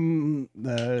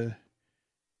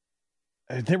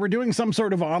 They were doing some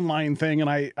sort of online thing, and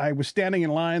I was standing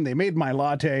in line. They made my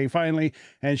latte finally,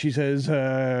 and she says,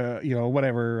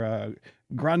 whatever,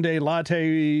 grande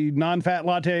latte, non-fat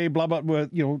latte, blah, blah, blah,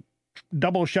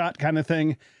 double shot kind of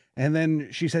thing. And then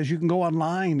she says, you can go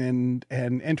online and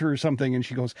enter something. And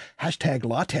she goes, hashtag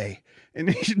latte.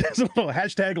 And she does a little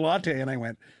hashtag latte. And I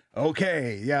went,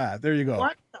 okay, yeah, there you go.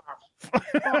 What the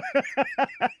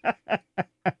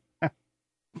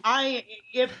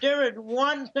if there is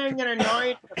one thing that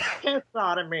annoys the piss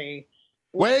out of me.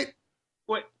 Wait.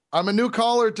 What? I'm a new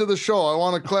caller to the show. I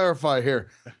want to clarify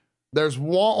here. There's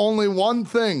only one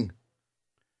thing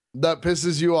that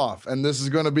pisses you off, and this is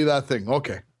going to be that thing.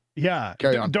 Okay. Yeah.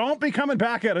 Carry on. Don't be coming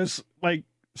back at us like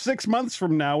 6 months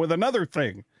from now with another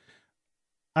thing.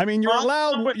 I mean, you're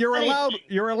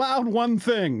allowed one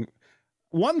thing.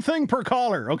 One thing per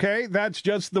caller, okay? That's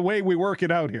just the way we work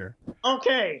it out here.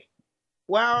 Okay.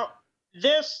 Well,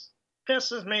 this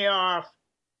pisses me off.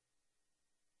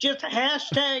 Just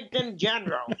hashtags in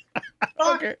general.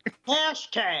 Okay.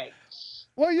 Hashtags.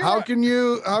 Well, you're How can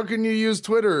you use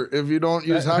Twitter if you don't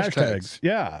use hashtags?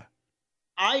 Yeah.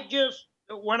 I just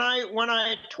when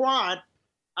I twat,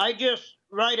 I just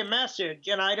write a message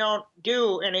and I don't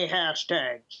do any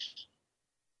hashtags.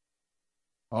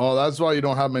 Oh, that's why you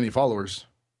don't have many followers.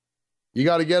 You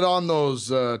got to get on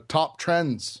those top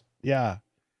trends. Yeah.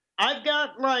 I've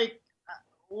got like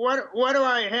what do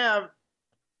I have,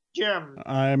 Jim?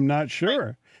 I'm not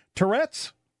sure.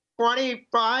 Tourette's?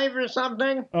 25 or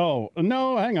something? Oh,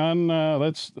 no, hang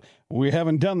on. We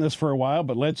haven't done this for a while,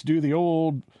 but let's do the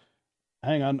old,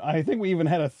 hang on. I think we even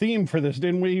had a theme for this,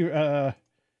 didn't we?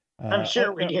 I'm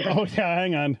sure we did. Oh, yeah,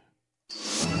 hang on.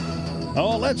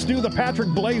 Oh, let's do the Patrick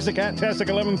Blazik at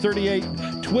Tessic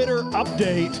 1138 Twitter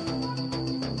update.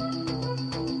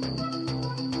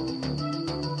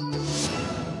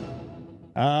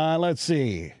 Let's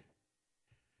see.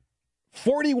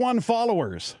 41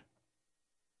 followers.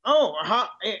 Oh,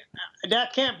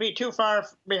 that can't be too far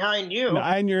behind you.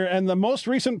 And the most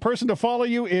recent person to follow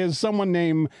you is someone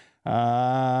named,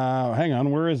 hang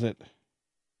on, where is it?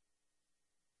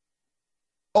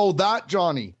 Oh, that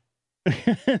Johnny. You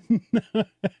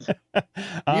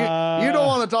don't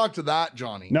want to talk to that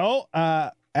Johnny. No,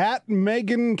 at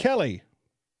Megan Kelly.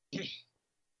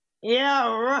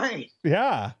 Yeah, right.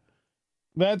 Yeah.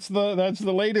 That's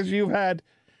the latest you've had.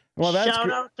 Well, that's Shout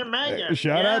out to Megan.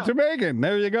 Shout out to Megan.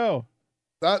 There you go.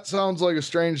 That sounds like a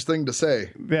strange thing to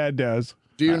say. Yeah, it does.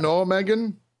 Do you know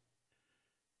Megan?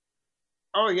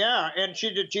 Oh, yeah, and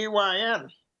she's a GYN.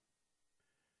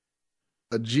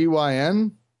 A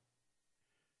GYN?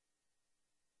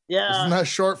 Yeah. Isn't that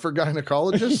short for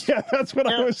gynecologist? Yeah, that's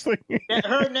what I was thinking.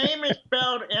 Her name is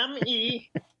spelled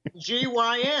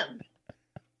MEGYN.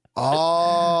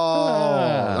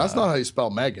 Oh, that's not how you spell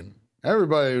Megan.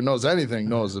 Everybody who knows anything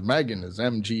knows that Megan is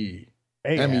MG.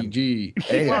 MEG.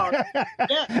 Well,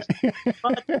 yes,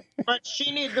 but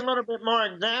she needs a little bit more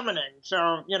examining.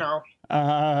 So, you know.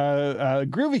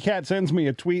 Groovy Cat sends me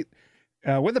a tweet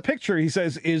with a picture. He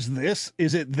says, is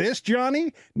it this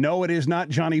Johnny? No, it is not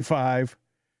Johnny 5.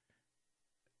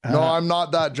 No, I'm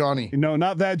not that Johnny. No,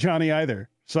 not that Johnny either.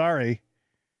 Sorry.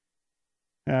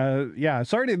 Yeah,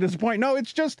 sorry to disappoint. No,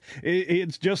 it's just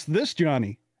this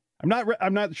Johnny. I'm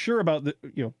not sure about the,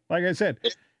 like I said,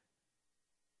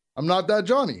 I'm not that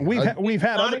Johnny. We've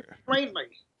had other lately.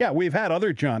 Yeah, we've had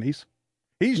other Johnnies.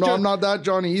 I'm not that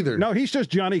Johnny either. No, he's just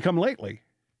Johnny come lately.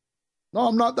 No,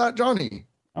 I'm not that Johnny.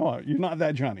 Oh, you're not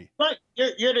that Johnny. But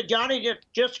you're the Johnny that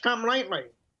just come lately.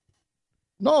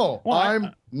 No, well,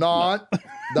 I'm not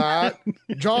that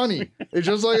Johnny. It's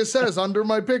just like it says under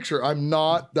my picture. I'm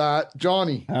not that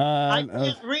Johnny. I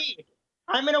can't read.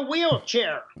 I'm in a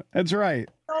wheelchair. That's right. You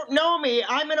don't know me.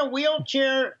 I'm in a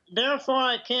wheelchair, therefore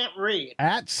I can't read.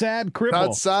 At Sad Cripple.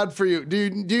 That's sad for you. Do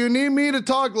you need me to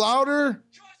talk louder?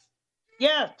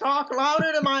 Yeah, talk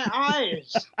louder to my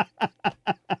eyes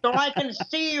so I can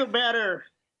see you better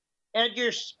as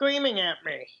you're screaming at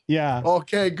me. Yeah.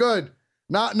 Okay, good.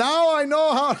 Now I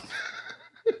know how.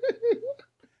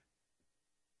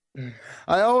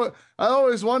 I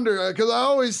always wonder because I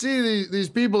always see these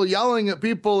people yelling at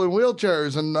people in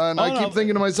wheelchairs, and I keep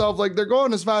thinking to myself, like, they're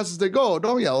going as fast as they go.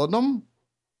 Don't yell at them.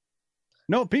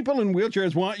 No, people in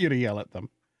wheelchairs want you to yell at them.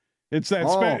 It's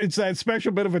that it's that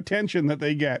special bit of attention that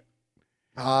they get.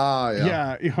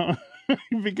 Yeah. Yeah,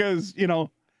 because it's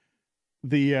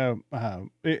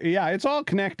all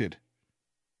connected.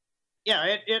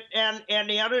 Yeah, and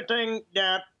the other thing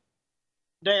that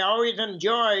they always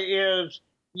enjoy is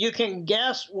you can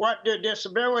guess what their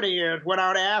disability is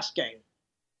without asking.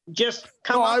 Just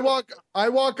come. No, I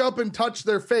walk up and touch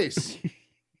their face.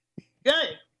 Yeah,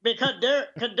 because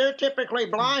they're typically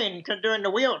blind because they're in the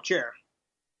wheelchair.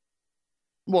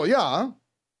 Well, yeah.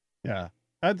 Yeah,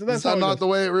 that's is that not the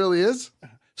way it really is?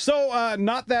 So,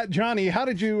 not that Johnny. How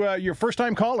did you? Your first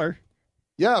time caller.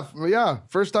 Yeah,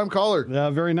 first time caller.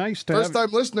 Very nice to first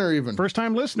time listener even. First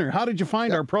time listener. How did you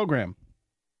find our program?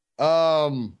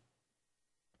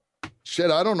 Shit,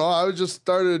 I don't know. I just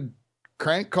started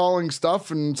crank calling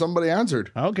stuff and somebody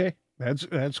answered. Okay,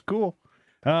 that's cool.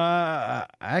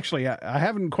 Actually, I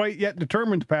haven't quite yet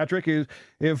determined, Patrick,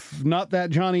 if not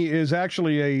that Johnny is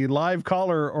actually a live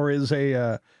caller or is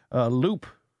a loop.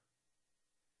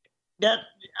 That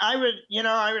I was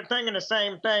thinking the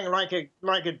same thing, like a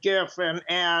GIF and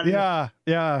yeah.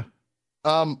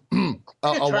 A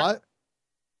what?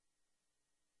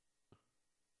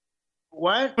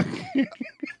 What?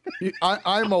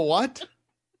 I'm a what?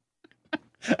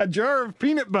 A jar of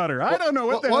peanut butter. I don't know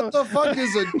what the fuck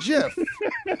is a GIF?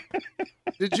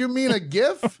 Did you mean a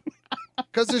GIF?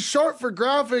 Because it's short for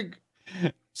graphic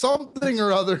something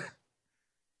or other.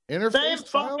 Interface Same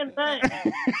file? fucking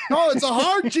thing. No, it's a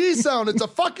hard G sound. It's a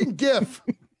fucking GIF.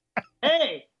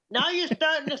 Hey, now you're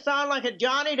starting to sound like a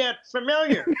Johnny that's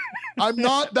familiar. I'm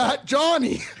not that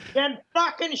Johnny. Then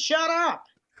fucking shut up.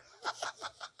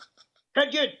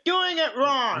 Because you're doing it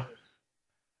wrong.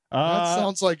 That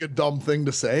sounds like a dumb thing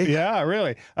to say. Yeah,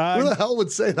 really. Who the hell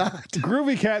would say that?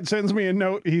 Groovy Cat sends me a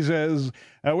note. He says,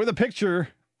 with a picture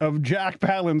of Jack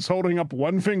Palance holding up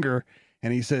one finger,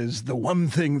 and he says, the one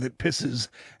thing that pisses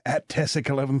at Tessic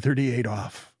 1138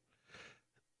 off.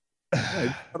 Yeah,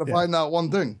 you gotta find that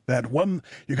one thing.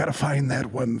 You got to find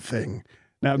that one thing.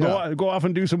 Now go off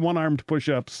and do some one-armed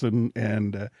push-ups and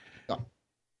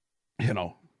you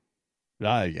know,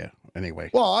 yeah. Anyway.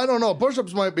 Well, I don't know.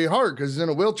 Push-ups might be hard because he's in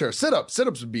a wheelchair. Sit-ups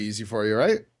would be easy for you,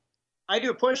 right? I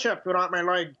do push-ups without my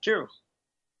leg, too.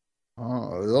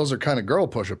 Oh, those are kind of girl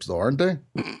push-ups, though, aren't they?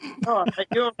 Oh, I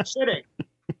do them sitting.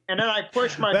 And then I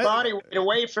push my body weight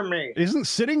away from me. Isn't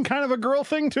sitting kind of a girl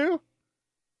thing, too?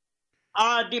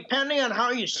 Depending on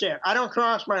how you sit. I don't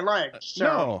cross my legs. So.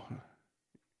 No.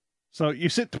 So you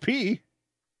sit to pee.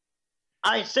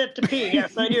 I sit to pee.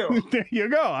 Yes, I do. There you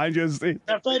go. Yes,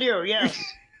 I do. Yes.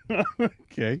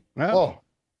 Okay. Well,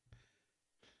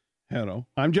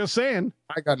 I'm just saying.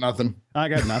 I got nothing. I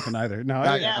got nothing either. No.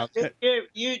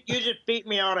 You just beat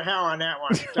me out of hell on that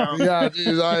one. So. Yeah,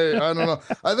 geez, I don't know.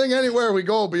 I think anywhere we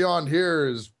go beyond here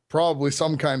is probably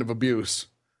some kind of abuse.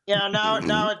 Yeah,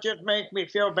 now it just makes me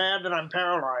feel bad that I'm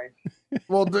paralyzed.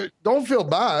 Well, don't feel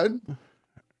bad.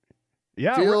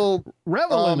 Yeah,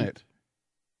 revel in it.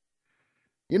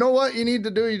 You know what you need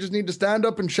to do? You just need to stand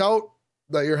up and shout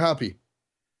that you're happy.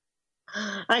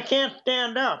 I can't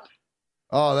stand up.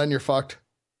 Oh, then you're fucked.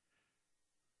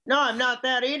 No, I'm not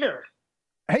that either.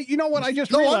 Hey, you know what? I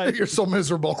just no realized wonder you're so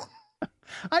miserable.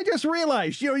 I just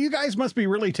realized, you guys must be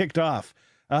really ticked off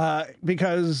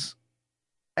because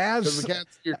we can't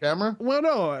see your camera. Well,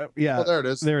 no, yeah. Oh, there it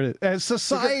is. There it is.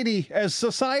 As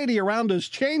society around us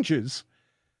changes,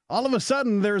 all of a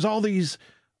sudden there's all these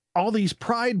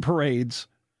pride parades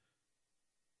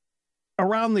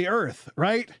around the earth,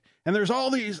 right? And there's all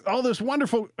this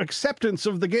wonderful acceptance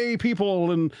of the gay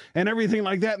people and everything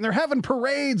like that. And they're having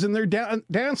parades and they're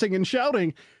dancing and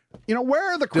shouting.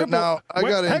 Where are the cripple? Now I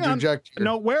got to interject here.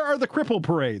 No, where are the cripple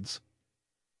parades?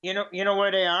 You know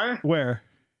where they are? Where?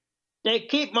 They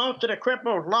keep most of the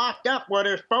cripples locked up where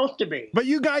they're supposed to be. But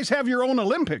you guys have your own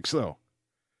Olympics, though.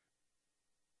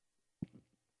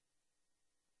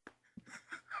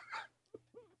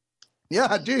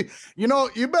 Yeah, gee, you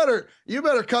better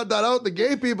cut that out. The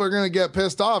gay people are going to get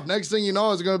pissed off. Next thing you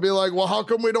know, it's going to be like, well, how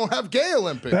come we don't have gay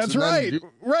Olympics? That's right.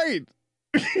 Right.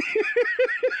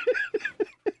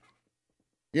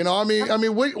 I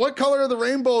mean, what color of the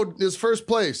rainbow is first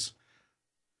place?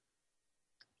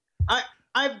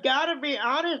 I've got to be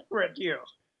honest with you.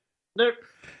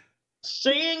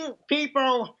 Seeing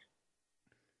people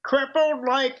crippled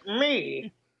like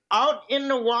me out in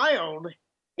the wild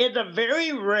is a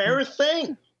very rare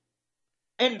thing.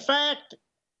 In fact,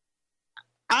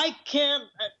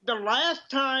 the last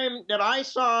time that I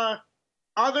saw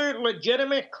other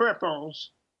legitimate cripples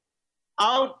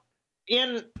out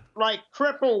in like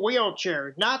cripple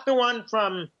wheelchairs, not the one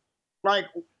from like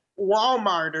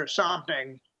Walmart or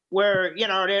something, where,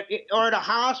 or the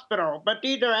hospital, but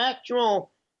these are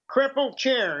actual crippled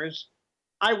chairs.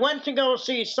 I went to go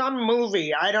see some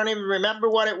movie. I don't even remember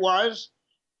what it was.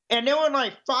 And there were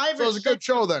like five or six. So it was a good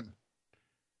show then.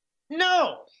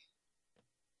 No,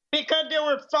 because there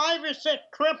were 5 or 6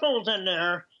 cripples in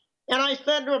there. And I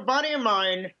said to a buddy of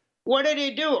mine, what did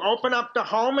he do? Open up the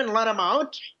home and let them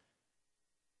out?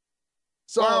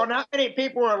 So, well, not many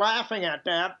people were laughing at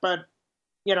that, but,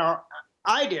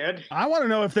 I did. I want to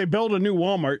know, if they build a new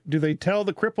Walmart, do they tell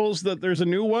the cripples that there's a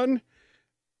new one?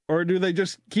 Or do they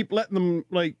just keep letting them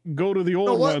go to the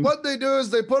old one? What they do is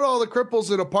they put all the cripples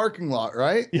in a parking lot,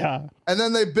 right? Yeah. And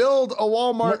then they build a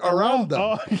Walmart around them.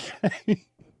 Oh, okay.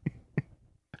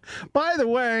 By the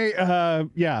way,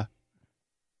 yeah.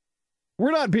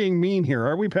 We're not being mean here,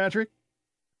 are we, Patrick?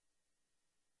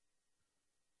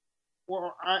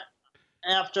 Well,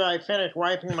 after I finish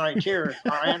wiping my tears,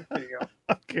 I'll answer you.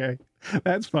 Okay,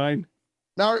 that's fine.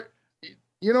 Now,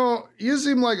 you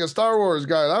seem like a Star Wars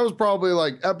guy. That was probably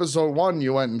like episode 1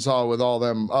 you went and saw with all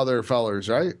them other fellers,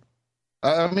 right?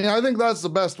 I mean, I think that's the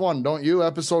best one, don't you?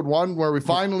 Episode 1, where we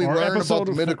finally learn about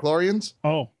the midichlorians.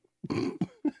 Oh.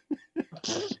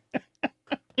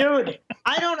 Dude,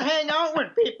 I don't hang out with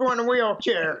people in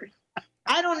wheelchairs.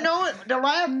 I don't know it. The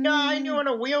last guy I knew in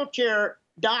a wheelchair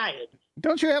died.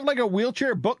 Don't you have a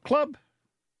wheelchair book club?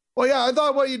 Well, yeah, I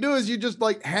thought what you do is you just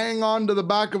hang on to the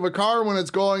back of a car when it's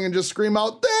going and just scream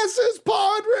out, "This is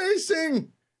pod racing."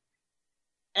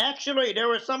 actually, there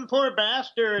was some poor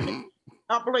bastard a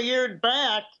couple of years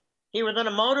back. He was in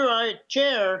a motorized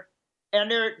chair,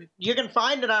 and you can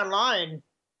find it online,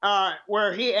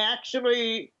 where he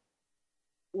actually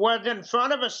was in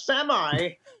front of a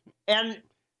semi, and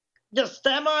the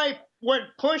semi was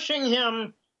pushing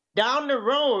him down the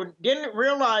road, didn't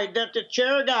realize that the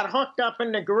chair got hooked up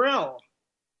in the grill.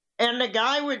 And the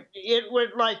guy it was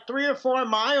like 3 or 4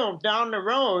 miles down the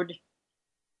road.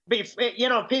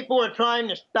 People were trying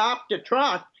to stop the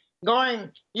truck,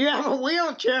 going, "You have a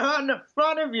wheelchair on the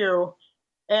front of you."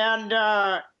 And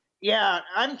yeah,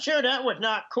 I'm sure that was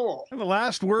not cool. The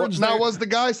last words. Now, was the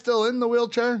guy still in the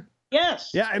wheelchair? Yes.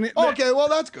 Yeah. And Okay, well,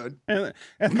 that's good. and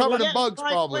Covered in Yeah, bugs,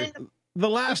 like probably. the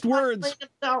last words.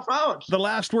 cleaned himself out. The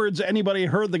last words anybody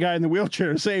heard the guy in the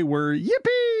wheelchair say were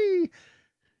 "Yippee!"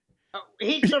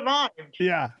 He survived.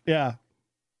 Yeah.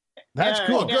 That's Yeah,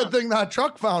 cool. Well, good thing that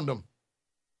truck found him.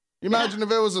 You imagine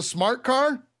if it was a smart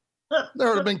car? There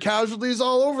would have been casualties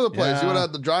all over the place. Yeah. You would have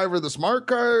had the driver of the smart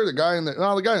car, the guy in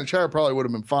the chair probably would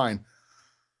have been fine.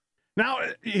 Now,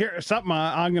 here's something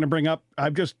I'm going to bring up.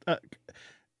 I've just,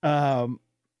 when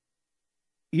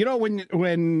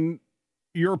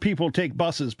your people take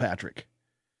buses, Patrick.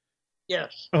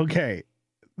 Yes. Okay,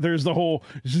 there's the whole,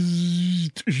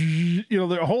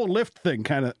 the whole lift thing,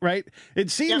 kind of, right?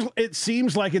 It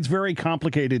seems like it's very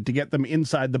complicated to get them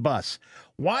inside the bus.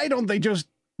 Why don't they just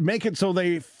make it so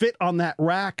they fit on that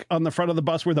rack on the front of the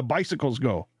bus where the bicycles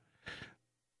go?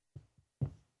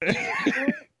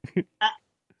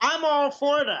 I'm all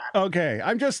for that. Okay,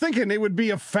 I'm just thinking it would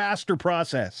be a faster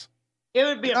process. It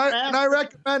would be a And I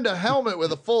recommend a helmet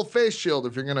with a full face shield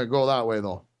if you're going to go that way,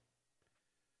 though.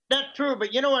 That's true,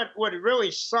 but you know what would really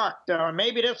suck, though,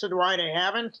 maybe this is why they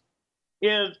haven't,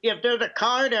 is if there's a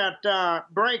car that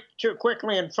brakes too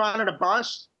quickly in front of the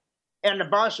bus and the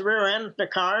bus rear ends the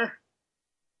car,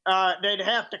 they'd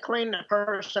have to clean the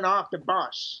person off the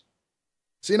bus.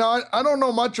 See, now, I don't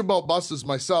know much about buses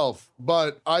myself,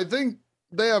 but I think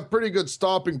they have pretty good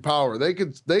stopping power. They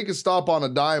could stop on a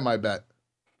dime, I bet.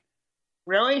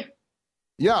 Really?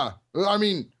 Yeah. I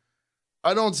mean,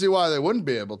 I don't see why they wouldn't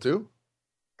be able to.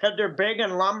 Because they're big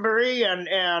and lumbery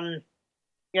and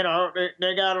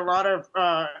they got a lot of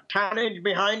tonnage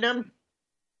behind them.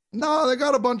 No, they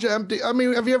got a bunch of empty. I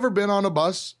mean, have you ever been on a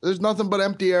bus? There's nothing but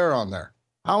empty air on there.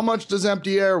 How much does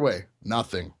empty air weigh?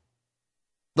 Nothing.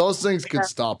 Those things could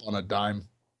stop on a dime.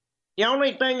 The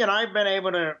only thing that I've been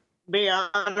able to be on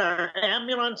are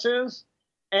ambulances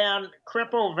and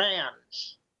cripple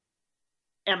vans.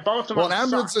 And both of them Well,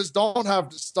 ambulances don't have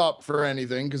to stop for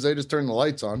anything because they just turn the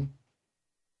lights on.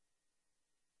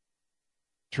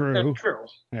 True. That's true.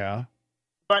 Yeah.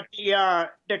 But the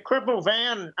cripple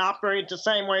van operates the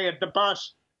same way as the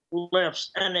bus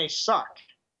lifts, and they suck.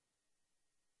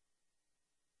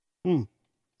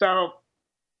 So,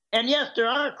 and yes, there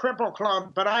are cripple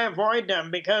clubs, but I avoid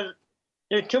them because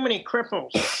there's too many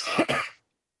cripples.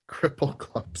 Cripple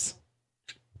clubs.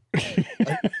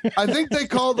 I think they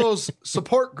call those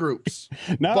support groups.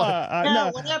 No, Well,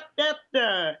 no. that's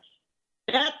the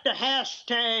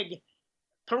hashtag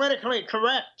politically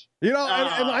correct. And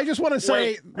I just want to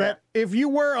say that if you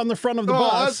were on the front of the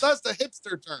bus, that's the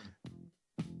hipster term.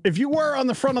 if you were on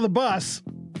the front of the bus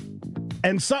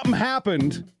and something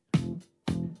happened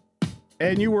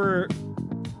and you were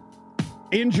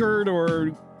injured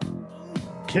or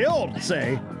killed,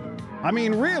 say, I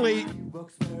mean, really,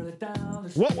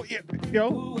 what,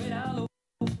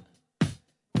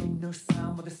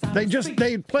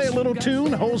 they play a little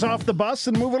tune, hose off the bus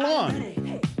and move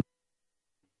along.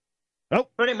 Oh,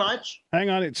 Pretty much. hang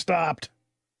on, it stopped.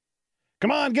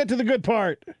 Come on, get to the good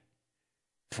part.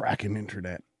 Fracking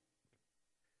internet.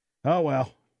 Oh,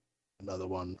 well. Another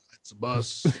one rides the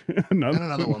bus. No. And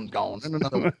another one's gone. And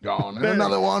another one's gone. And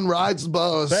another one rides the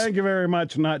bus. Thank you very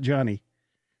much, not Johnny.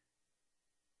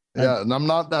 Yeah, and I'm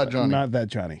not that Johnny. Not that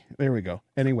Johnny. There we go.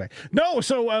 Anyway. No,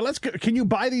 so let's go. Can you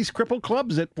buy these cripple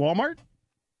clubs at Walmart?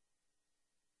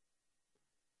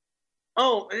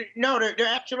 Oh, no, they're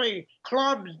actually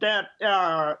clubs that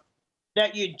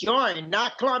you join,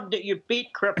 not clubs that you beat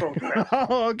cripples with.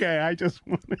 Oh, okay. I just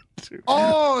wanted to.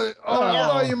 I yeah.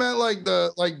 thought you meant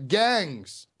like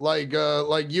gangs. Like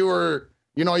you were,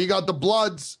 you got the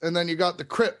Bloods and then you got the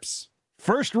Crips.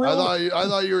 First rule. I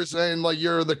thought you were saying like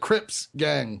you're the Crips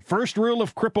gang. First rule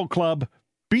of Cripple Club: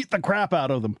 beat the crap out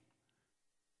of them.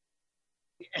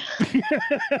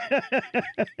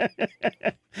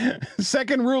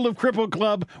 Second rule of Cripple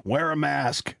Club: wear a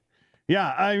mask.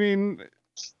 Yeah, I mean,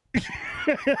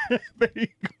 there you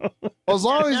go. As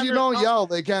long as you don't yell,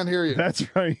 they can't hear you.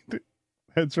 That's right.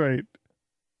 That's right.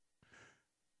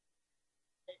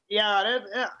 Yeah,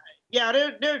 Yeah,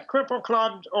 there's cripple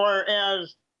clubs, or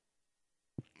as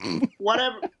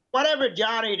whatever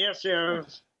Johnny this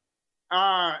is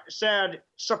said,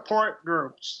 support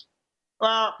groups.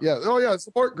 Well, Yeah. Oh, yeah.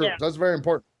 Support groups. Yeah. That's very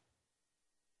important.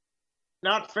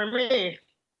 not for me.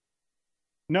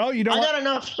 No, you don't. I got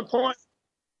enough support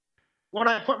when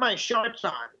I put my shorts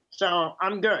on, so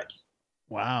I'm good.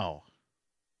 Wow.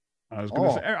 I was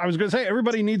gonna say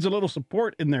everybody needs a little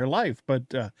support in their life, but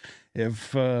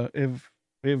if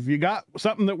you got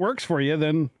something that works for you,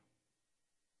 then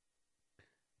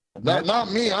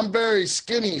Not me. I'm very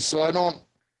skinny, so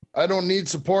I don't need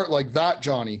support like that,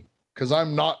 Johnny, because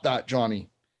I'm not that Johnny.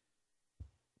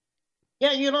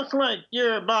 Yeah, you look like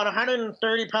you're about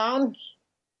 130 pounds.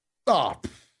 Oh,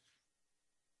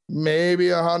 maybe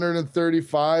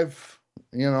 135.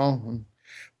 You know,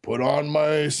 put on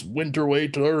my winter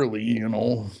weight early. You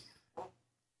know.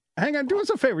 hang on, do us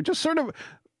a favor. Just sort of,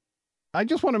 I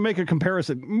just want to make a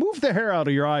comparison. Move the hair out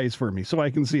of your eyes for me so I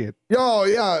can see it. Oh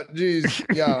yeah, geez,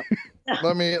 yeah.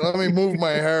 let me move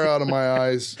my hair out of my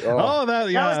eyes. Oh,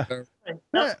 yeah.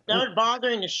 That was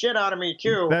bothering the shit out of me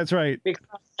too. That's right. Because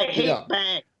I hate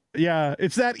bangs. Yeah,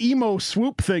 it's that emo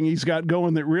swoop thing he's got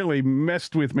going that really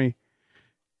messed with me.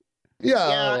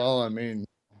 Yeah. Well, I mean,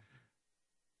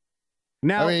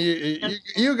 Now,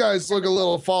 you guys look a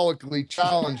little follically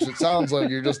challenged. It sounds like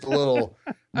you're just a little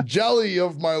jelly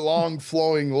of my long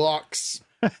flowing locks.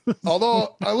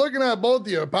 Although I'm looking at both of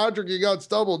you, Patrick, you got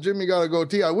stubble, Jimmy got a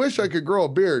goatee. I wish I could grow a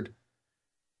beard.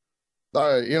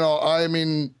 I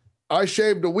mean, I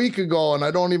shaved a week ago and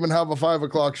I don't even have a 5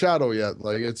 o'clock shadow yet.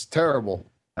 Like, it's terrible.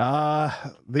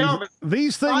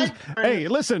 these things. Hey,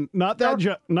 listen, not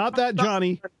that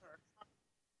Johnny.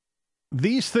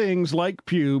 These things like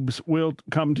pubes will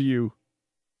come to you.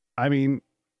 I mean,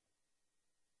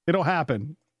 it'll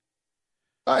happen.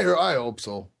 I hope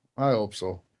so. I hope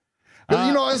so. But,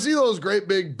 I see those great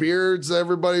big beards that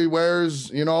everybody wears,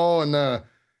 and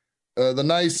the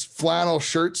nice flannel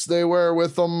shirts they wear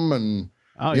with them. And,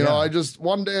 I just,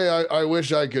 one day I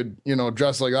wish I could,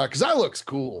 dress like that because that looks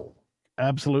cool.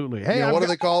 Absolutely. Hey, what do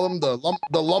they call them?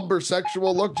 The lumber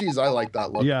sexual look. Geez, I like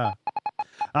that look. Yeah.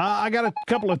 I got a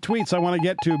couple of tweets I want to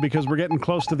get to because we're getting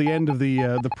close to the end of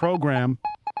the program.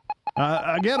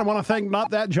 Again, I want to thank Not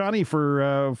That Johnny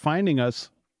for finding us.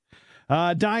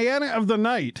 Diana of the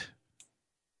Night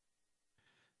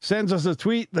sends us a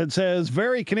tweet that says,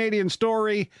 very Canadian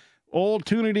story. Old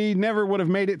Tunity never would have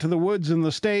made it to the woods in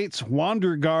the States.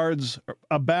 Wander guards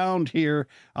abound here.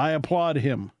 I applaud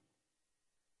him.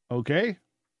 Okay.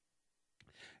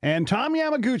 And Tom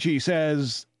Yamaguchi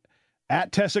says,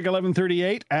 at Tessic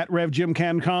 1138, at Rev Jim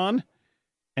CanCon,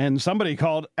 and somebody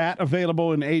called at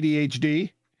available in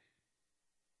ADHD.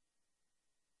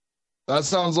 That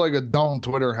sounds like a dumb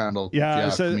Twitter handle.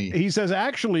 Yeah, he says,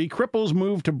 actually, cripples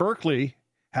moved to Berkeley,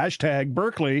 hashtag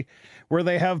Berkeley, where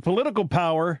they have political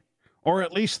power, or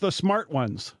at least the smart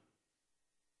ones.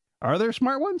 Are there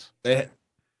smart ones?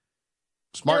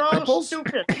 Smart they're all cripples?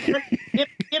 Stupid.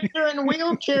 if they're in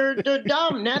wheelchairs, they're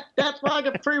dumb. That's like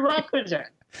a prerequisite.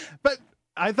 But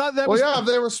I thought that if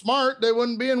they were smart, they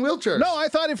wouldn't be in wheelchairs. No, I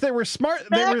thought if they were smart,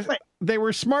 they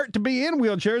were smart to be in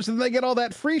wheelchairs, and they get all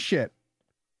that free shit.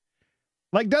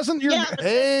 Like, doesn't your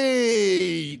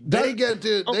they get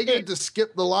to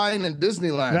skip the line in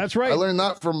Disneyland? That's right. I learned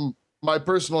that from my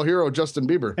personal hero, Justin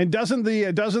Bieber. And doesn't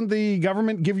the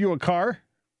government give you a car,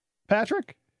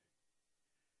 Patrick?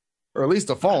 Or at least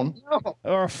a phone. No.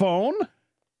 Or a phone?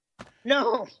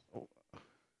 No.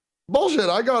 Bullshit,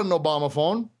 I got an Obama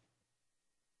phone.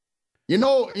 You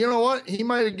know what? He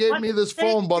might have gave me this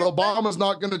phone, but Obama's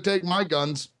not going to take my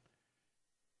guns.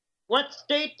 What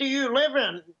state do you live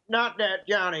in? Not that,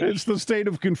 Johnny. It's the state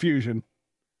of confusion.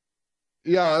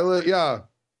 Yeah.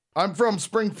 I'm from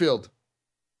Springfield.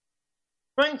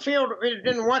 Springfield is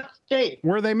in what state?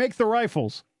 Where they make the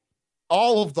rifles.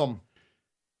 All of them.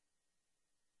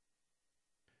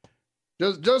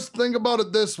 Just think about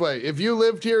it this way. If you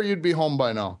lived here, you'd be home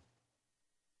by now.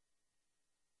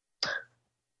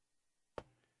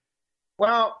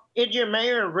 Well, is your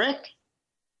mayor Rick?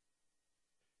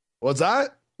 What's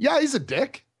that? Yeah, he's a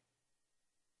dick.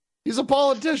 He's a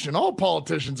politician. All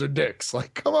politicians are dicks.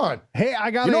 Like, come on. Hey,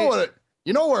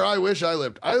 You know where I wish I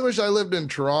lived? I wish I lived in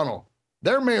Toronto.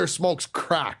 Their mayor smokes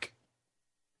crack.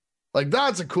 Like,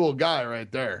 that's a cool guy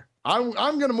right there. I'm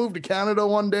going to move to Canada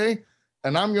one day,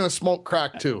 and I'm going to smoke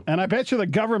crack too. And I bet you the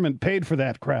government paid for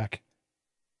that crack.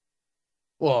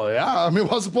 Well, yeah. I mean,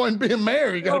 what's the point in being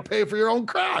mayor? You got to pay for your own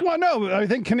crack. Well, no, I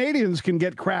think Canadians can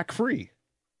get crack free.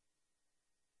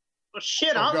 Well,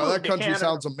 shit, that country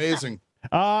sounds amazing.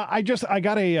 I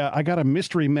got a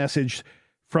mystery message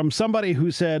from somebody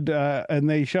who said, and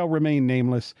they shall remain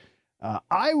nameless,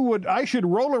 I should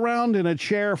roll around in a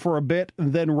chair for a bit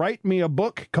and then write me a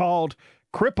book called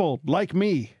Crippled Like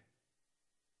Me.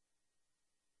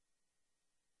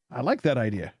 I like that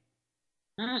idea.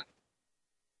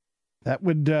 That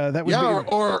would Yeah, be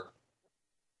or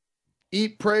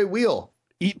Eat, Pray, Wheel.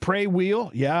 Eat, Pray, Wheel.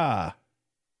 Yeah.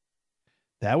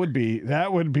 That would be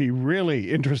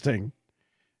really interesting.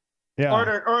 Yeah. Or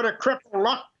the Cripple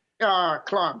Luck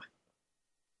Club.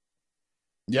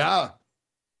 Yeah.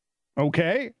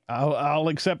 Okay. I'll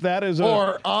accept that as a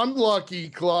Or Unlucky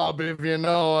Club, if you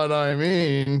know what I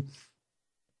mean.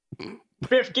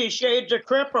 50 Shades of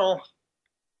Cripple.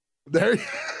 There.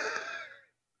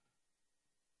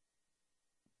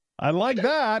 I like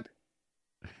that.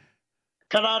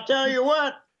 Because I'll tell you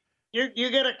what, you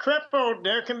get a cripple,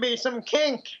 there can be some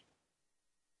kink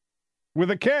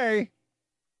With a K.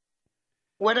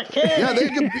 with a K. Yeah,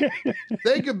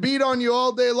 they could beat on you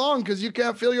all day long because you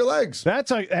can't feel your legs.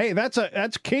 That's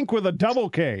kink with a double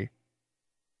K.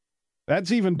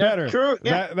 That's even better. That's true.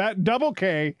 Yeah. That double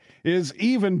K is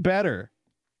even better.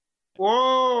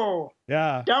 Whoa.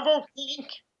 Yeah. Double kink.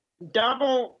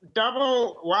 Double.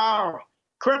 Wow.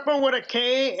 Cripple with a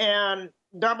K and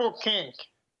double kink.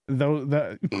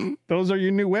 Those are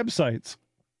your new websites.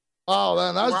 Oh,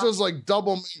 man, that's just like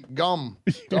double mint gum.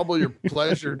 Double your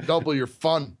pleasure, double your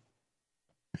fun.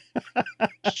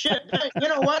 Shit. You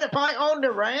know what? If I owned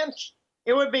a ranch,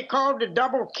 it would be called the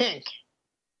double kink.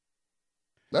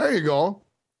 There you go.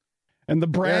 And the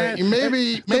brand. Yeah,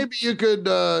 maybe you could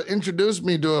introduce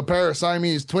me to a pair of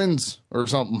Siamese twins or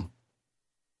something.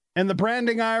 And the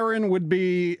branding iron would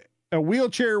be a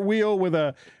wheelchair wheel with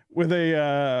a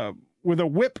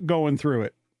whip going through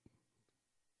it.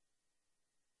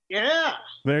 Yeah.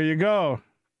 There you go.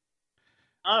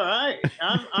 All right.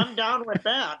 I'm down with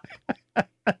that.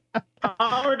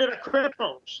 Power to the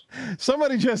cripples.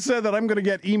 Somebody just said that I'm going to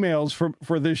get emails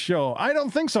for this show. I don't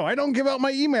think so. I don't give out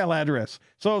my email address.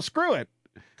 So screw it.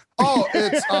 Oh,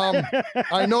 it's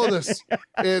I know this.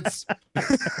 It's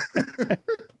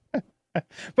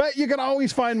But you can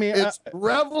always find me. It's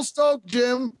Revelstoke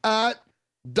Jim at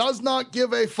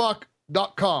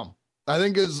doesnotgiveafuck.com. I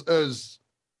think is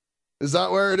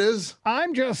that where it is?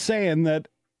 I'm just saying that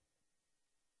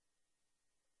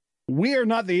we are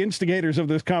not the instigators of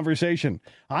this conversation.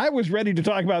 I was ready to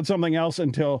talk about something else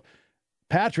until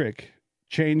Patrick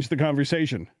changed the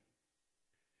conversation.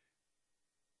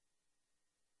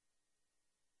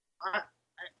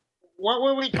 What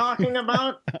were we talking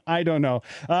about? I don't know.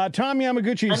 Tom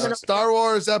Yamaguchi. Star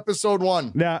Wars Episode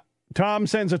 1. Now, Tom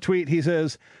sends a tweet. He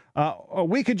says,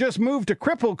 we could just move to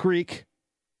Cripple Creek,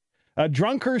 a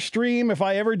drunker stream if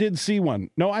I ever did see one.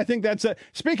 No, I think that's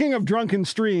speaking of drunken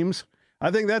streams,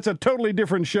 I think that's a totally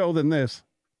different show than this.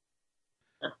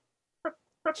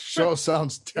 Show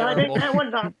sounds I terrible. think that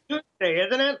one's on Tuesday,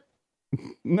 isn't it?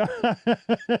 No,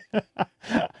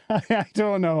 I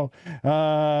don't know.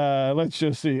 Let's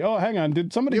just see. Oh, hang on.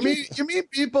 Did somebody? You mean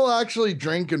people actually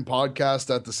drink and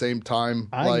podcast at the same time?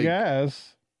 I guess.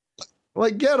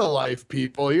 Like, get a life,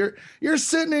 people. You're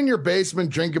sitting in your basement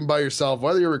drinking by yourself,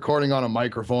 whether you're recording on a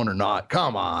microphone or not.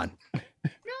 Come on.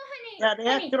 Yeah, they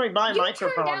actually buy you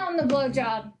microphone. turn down the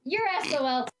blowjob. You're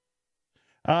SOL.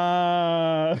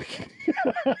 I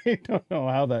don't know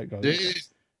how that goes. Jeez.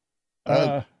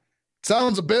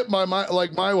 Sounds a bit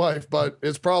like my wife, but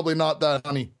it's probably not that,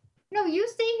 honey. No, you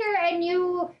stay here and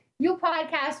you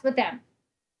podcast with them.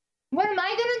 What am I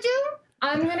gonna do?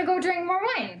 I'm gonna go drink more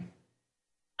wine.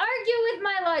 Argue with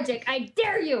my logic. I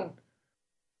dare you.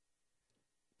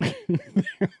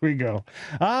 There we go.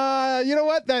 You know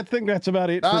what? I think that's about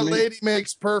it. That lady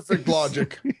makes perfect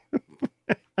logic.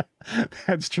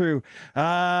 That's true.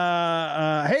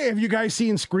 Hey, have you guys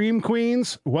seen Scream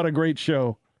Queens? What a great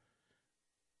show.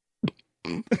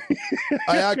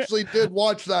 I actually did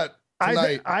watch that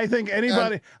tonight. I think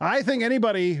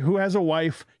anybody who has a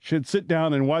wife should sit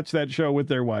down and watch that show with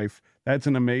their wife. That's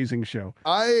an amazing show.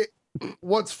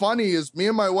 What's funny is me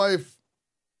and my wife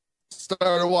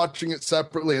started watching it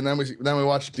separately, and then we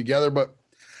watched it together, but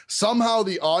somehow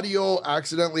the audio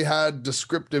accidentally had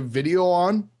descriptive video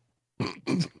on.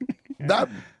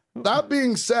 That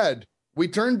being said, we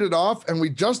turned it off and we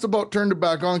just about turned it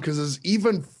back on because it's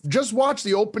even just watch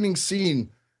the opening scene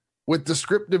with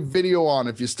descriptive video on.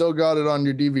 If you still got it on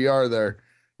your DVR there,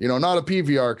 not a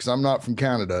PVR because I'm not from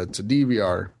Canada. It's a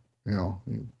DVR,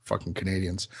 you fucking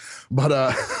Canadians.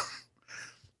 But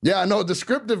yeah, no,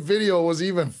 descriptive video was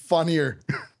even funnier.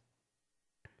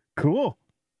 Cool.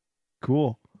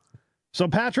 So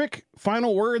Patrick,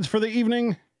 final words for the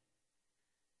evening.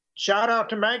 Shout out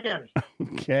to Megan.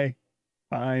 Okay,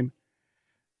 fine.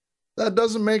 That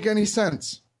doesn't make any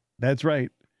sense. That's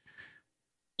right.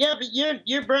 Yeah, but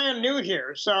you're brand new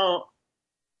here, so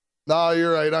No,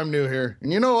 you're right. I'm new here.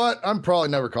 And you know what? I'm probably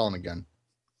never calling again.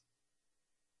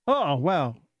 Oh,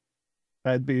 well,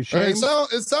 that'd be a shame. It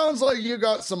sounds like you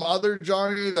got some other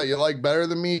Johnny that you like better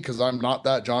than me because I'm not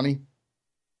that Johnny.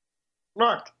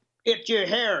 look, it's your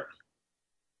hair.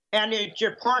 And it's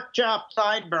your pork chop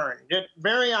sideburn. It's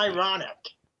very ironic.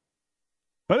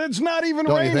 But it's not even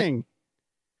Don't you think? raining.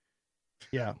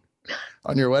 Yeah.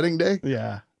 On your wedding day?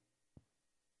 Yeah.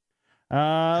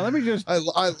 Let me just. I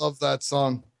love that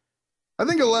song. I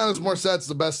think Alanis Morissette's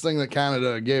the best thing that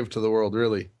Canada gave to the world,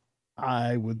 really.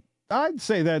 I'd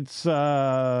say that's,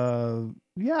 yeah.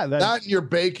 That and your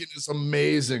bacon is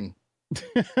amazing.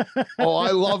 Oh,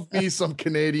 I love me some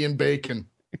Canadian bacon.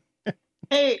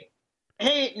 Hey,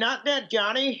 not that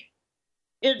Johnny.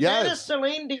 Is that a Yes.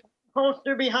 Celine Dion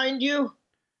poster behind you?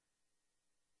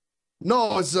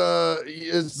 No, it's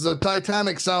the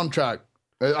Titanic soundtrack.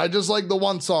 I just like the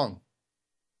one song.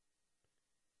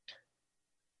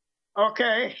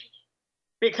 Okay.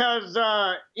 Because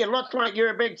it looks like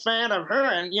you're a big fan of her,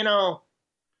 and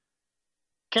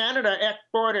Canada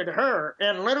exported her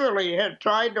and literally had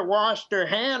tried to wash their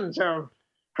hands of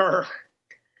her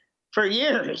for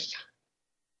years.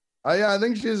 I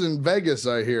think she's in Vegas,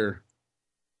 I hear,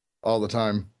 all the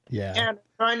time. Yeah. And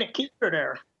trying to keep her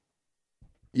there.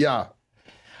 Yeah.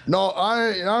 No,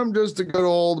 I'm just a good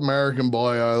old American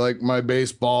boy. I like my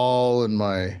baseball and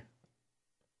my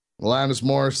Alanis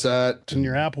Morissette. And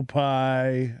your apple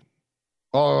pie.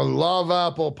 Oh, love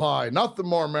apple pie. Nothing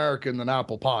more American than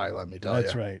apple pie, let me tell you.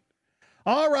 That's right.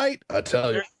 All right. I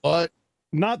tell you what.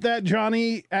 Not that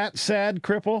Johnny at Sad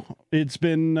Cripple. It's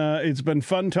been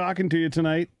fun talking to you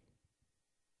tonight.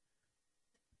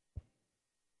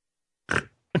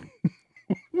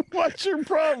 What's your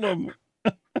problem?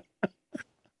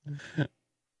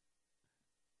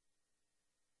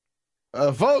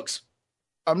 Folks,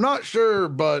 I'm not sure,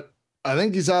 but I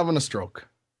think he's having a stroke.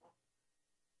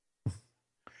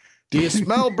 Do you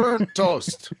smell burnt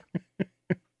toast?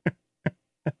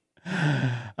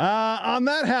 On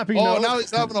that happy Oh, note. now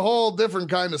he's having a whole different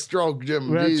kind of stroke,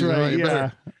 Jim. That's Jeez, right. you Yeah,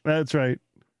 better- that's right.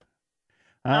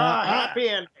 Happy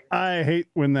ending. I hate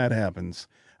when that happens.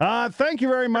 Thank you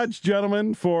very much,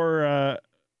 gentlemen, for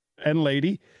and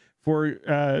lady, for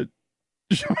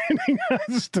joining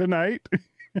us tonight.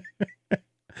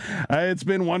 It's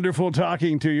been wonderful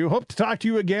talking to you. Hope to talk to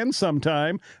you again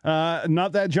sometime.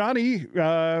 Not that Johnny,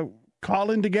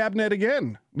 call into Gabnet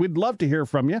again. We'd love to hear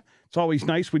from you. It's always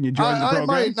nice when you join the I program.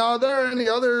 might. Now, are there any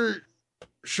other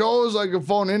shows I could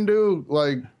phone into?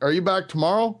 Like, are you back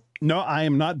tomorrow? No, I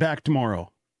am not back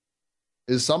tomorrow.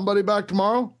 Is somebody back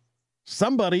tomorrow?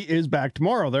 Somebody is back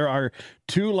tomorrow. There are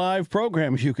 2 live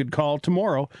programs you could call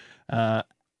tomorrow. The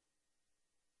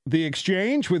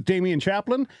Exchange with Damian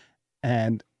Chaplin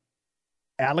and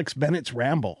Alex Bennett's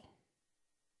Ramble.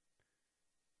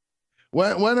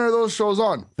 When are those shows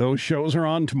on? Those shows are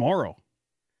on tomorrow.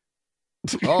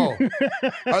 Oh,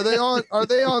 are they on? Are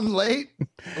they on late?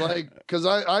 Like, because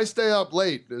I stay up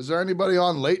late. Is there anybody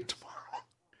on late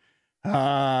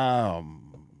tomorrow?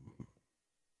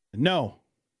 No,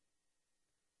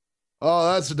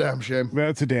 Oh, that's a damn shame.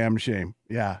 that's a damn shame.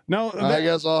 Yeah. No, I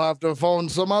guess I'll have to phone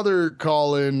some other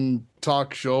call-in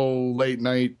talk show late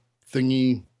night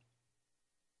thingy.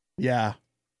 yeah,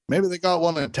 Maybe they got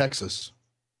one in Texas.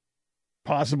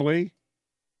 possibly.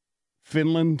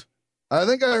 Finland. I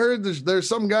think I heard there's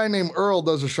some guy named Earl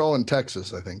does a show in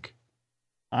Texas. I think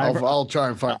I'll try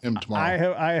and find him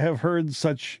tomorrow. I have heard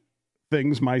such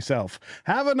things myself.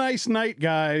 Have a nice night,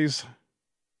 guys.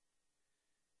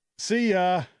 See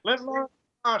ya. Live long and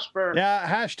prosper. Yeah,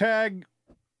 hashtag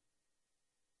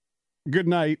good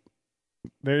night.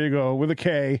 There you go, with a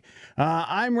K.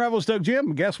 I'm Revelstoke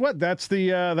Jim. Guess what? That's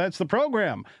the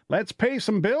program. Let's pay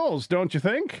some bills, don't you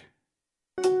think?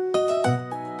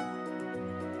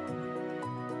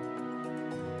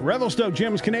 Revelstoke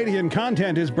Jim's Canadian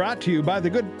content is brought to you by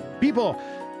the good people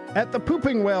at the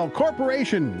Pooping Well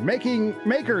Corporation,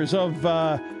 makers of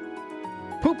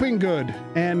Pooping Good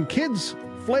and kids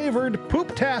flavored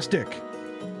Pooptastic,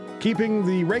 keeping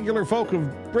the regular folk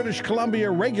of British Columbia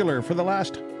regular for the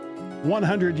last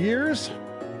 100 years.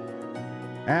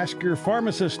 Ask your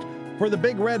pharmacist for the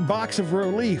big red box of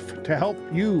relief to help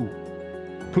you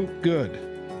poop good.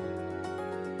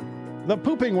 The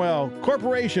Pooping Well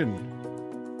Corporation,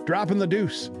 dropping the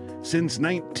deuce since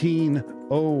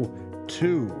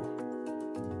 1902.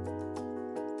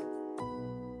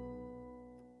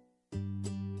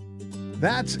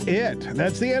 That's it.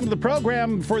 That's the end of the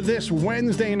program for this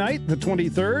Wednesday night, the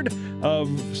 23rd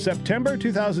of September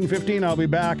 2015. I'll be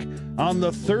back on the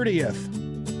 30th.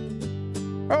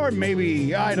 Or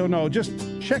maybe, I don't know, just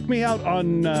check me out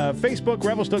on Facebook,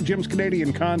 Revelstoke Jim's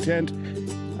Canadian Content,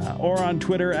 or on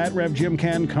Twitter at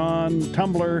RevJimCanCon,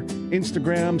 Tumblr,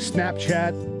 Instagram,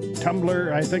 Snapchat,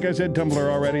 Tumblr, I think I said Tumblr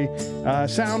already,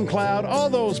 SoundCloud,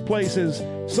 all those places,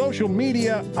 social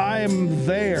media, I'm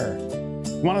there.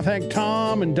 Want to thank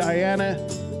Tom and Diana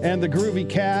and the Groovy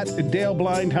Cat and Dale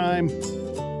Blindheim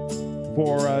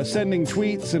for sending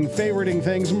tweets and favoriting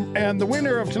things. And the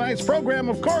winner of tonight's program,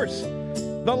 of course,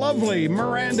 the lovely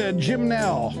Miranda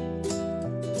Gimnell.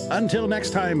 Until next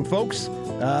time, folks,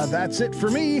 that's it for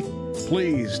me.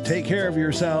 Please take care of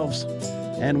yourselves,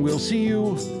 and we'll see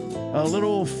you a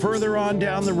little further on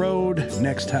down the road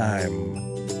next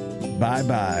time.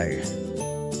 Bye-bye.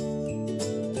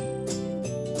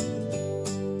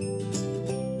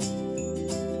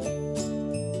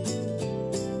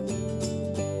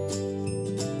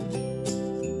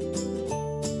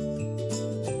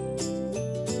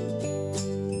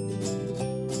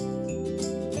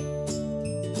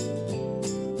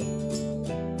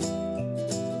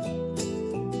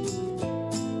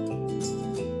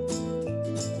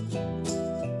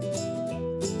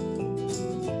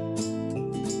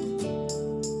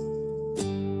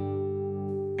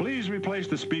 Replace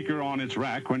the speaker on its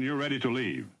rack when you're ready to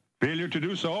leave. Failure to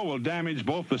do so will damage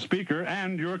both the speaker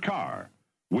and your car.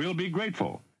 We'll be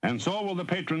grateful, and so will the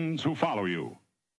patrons who follow you.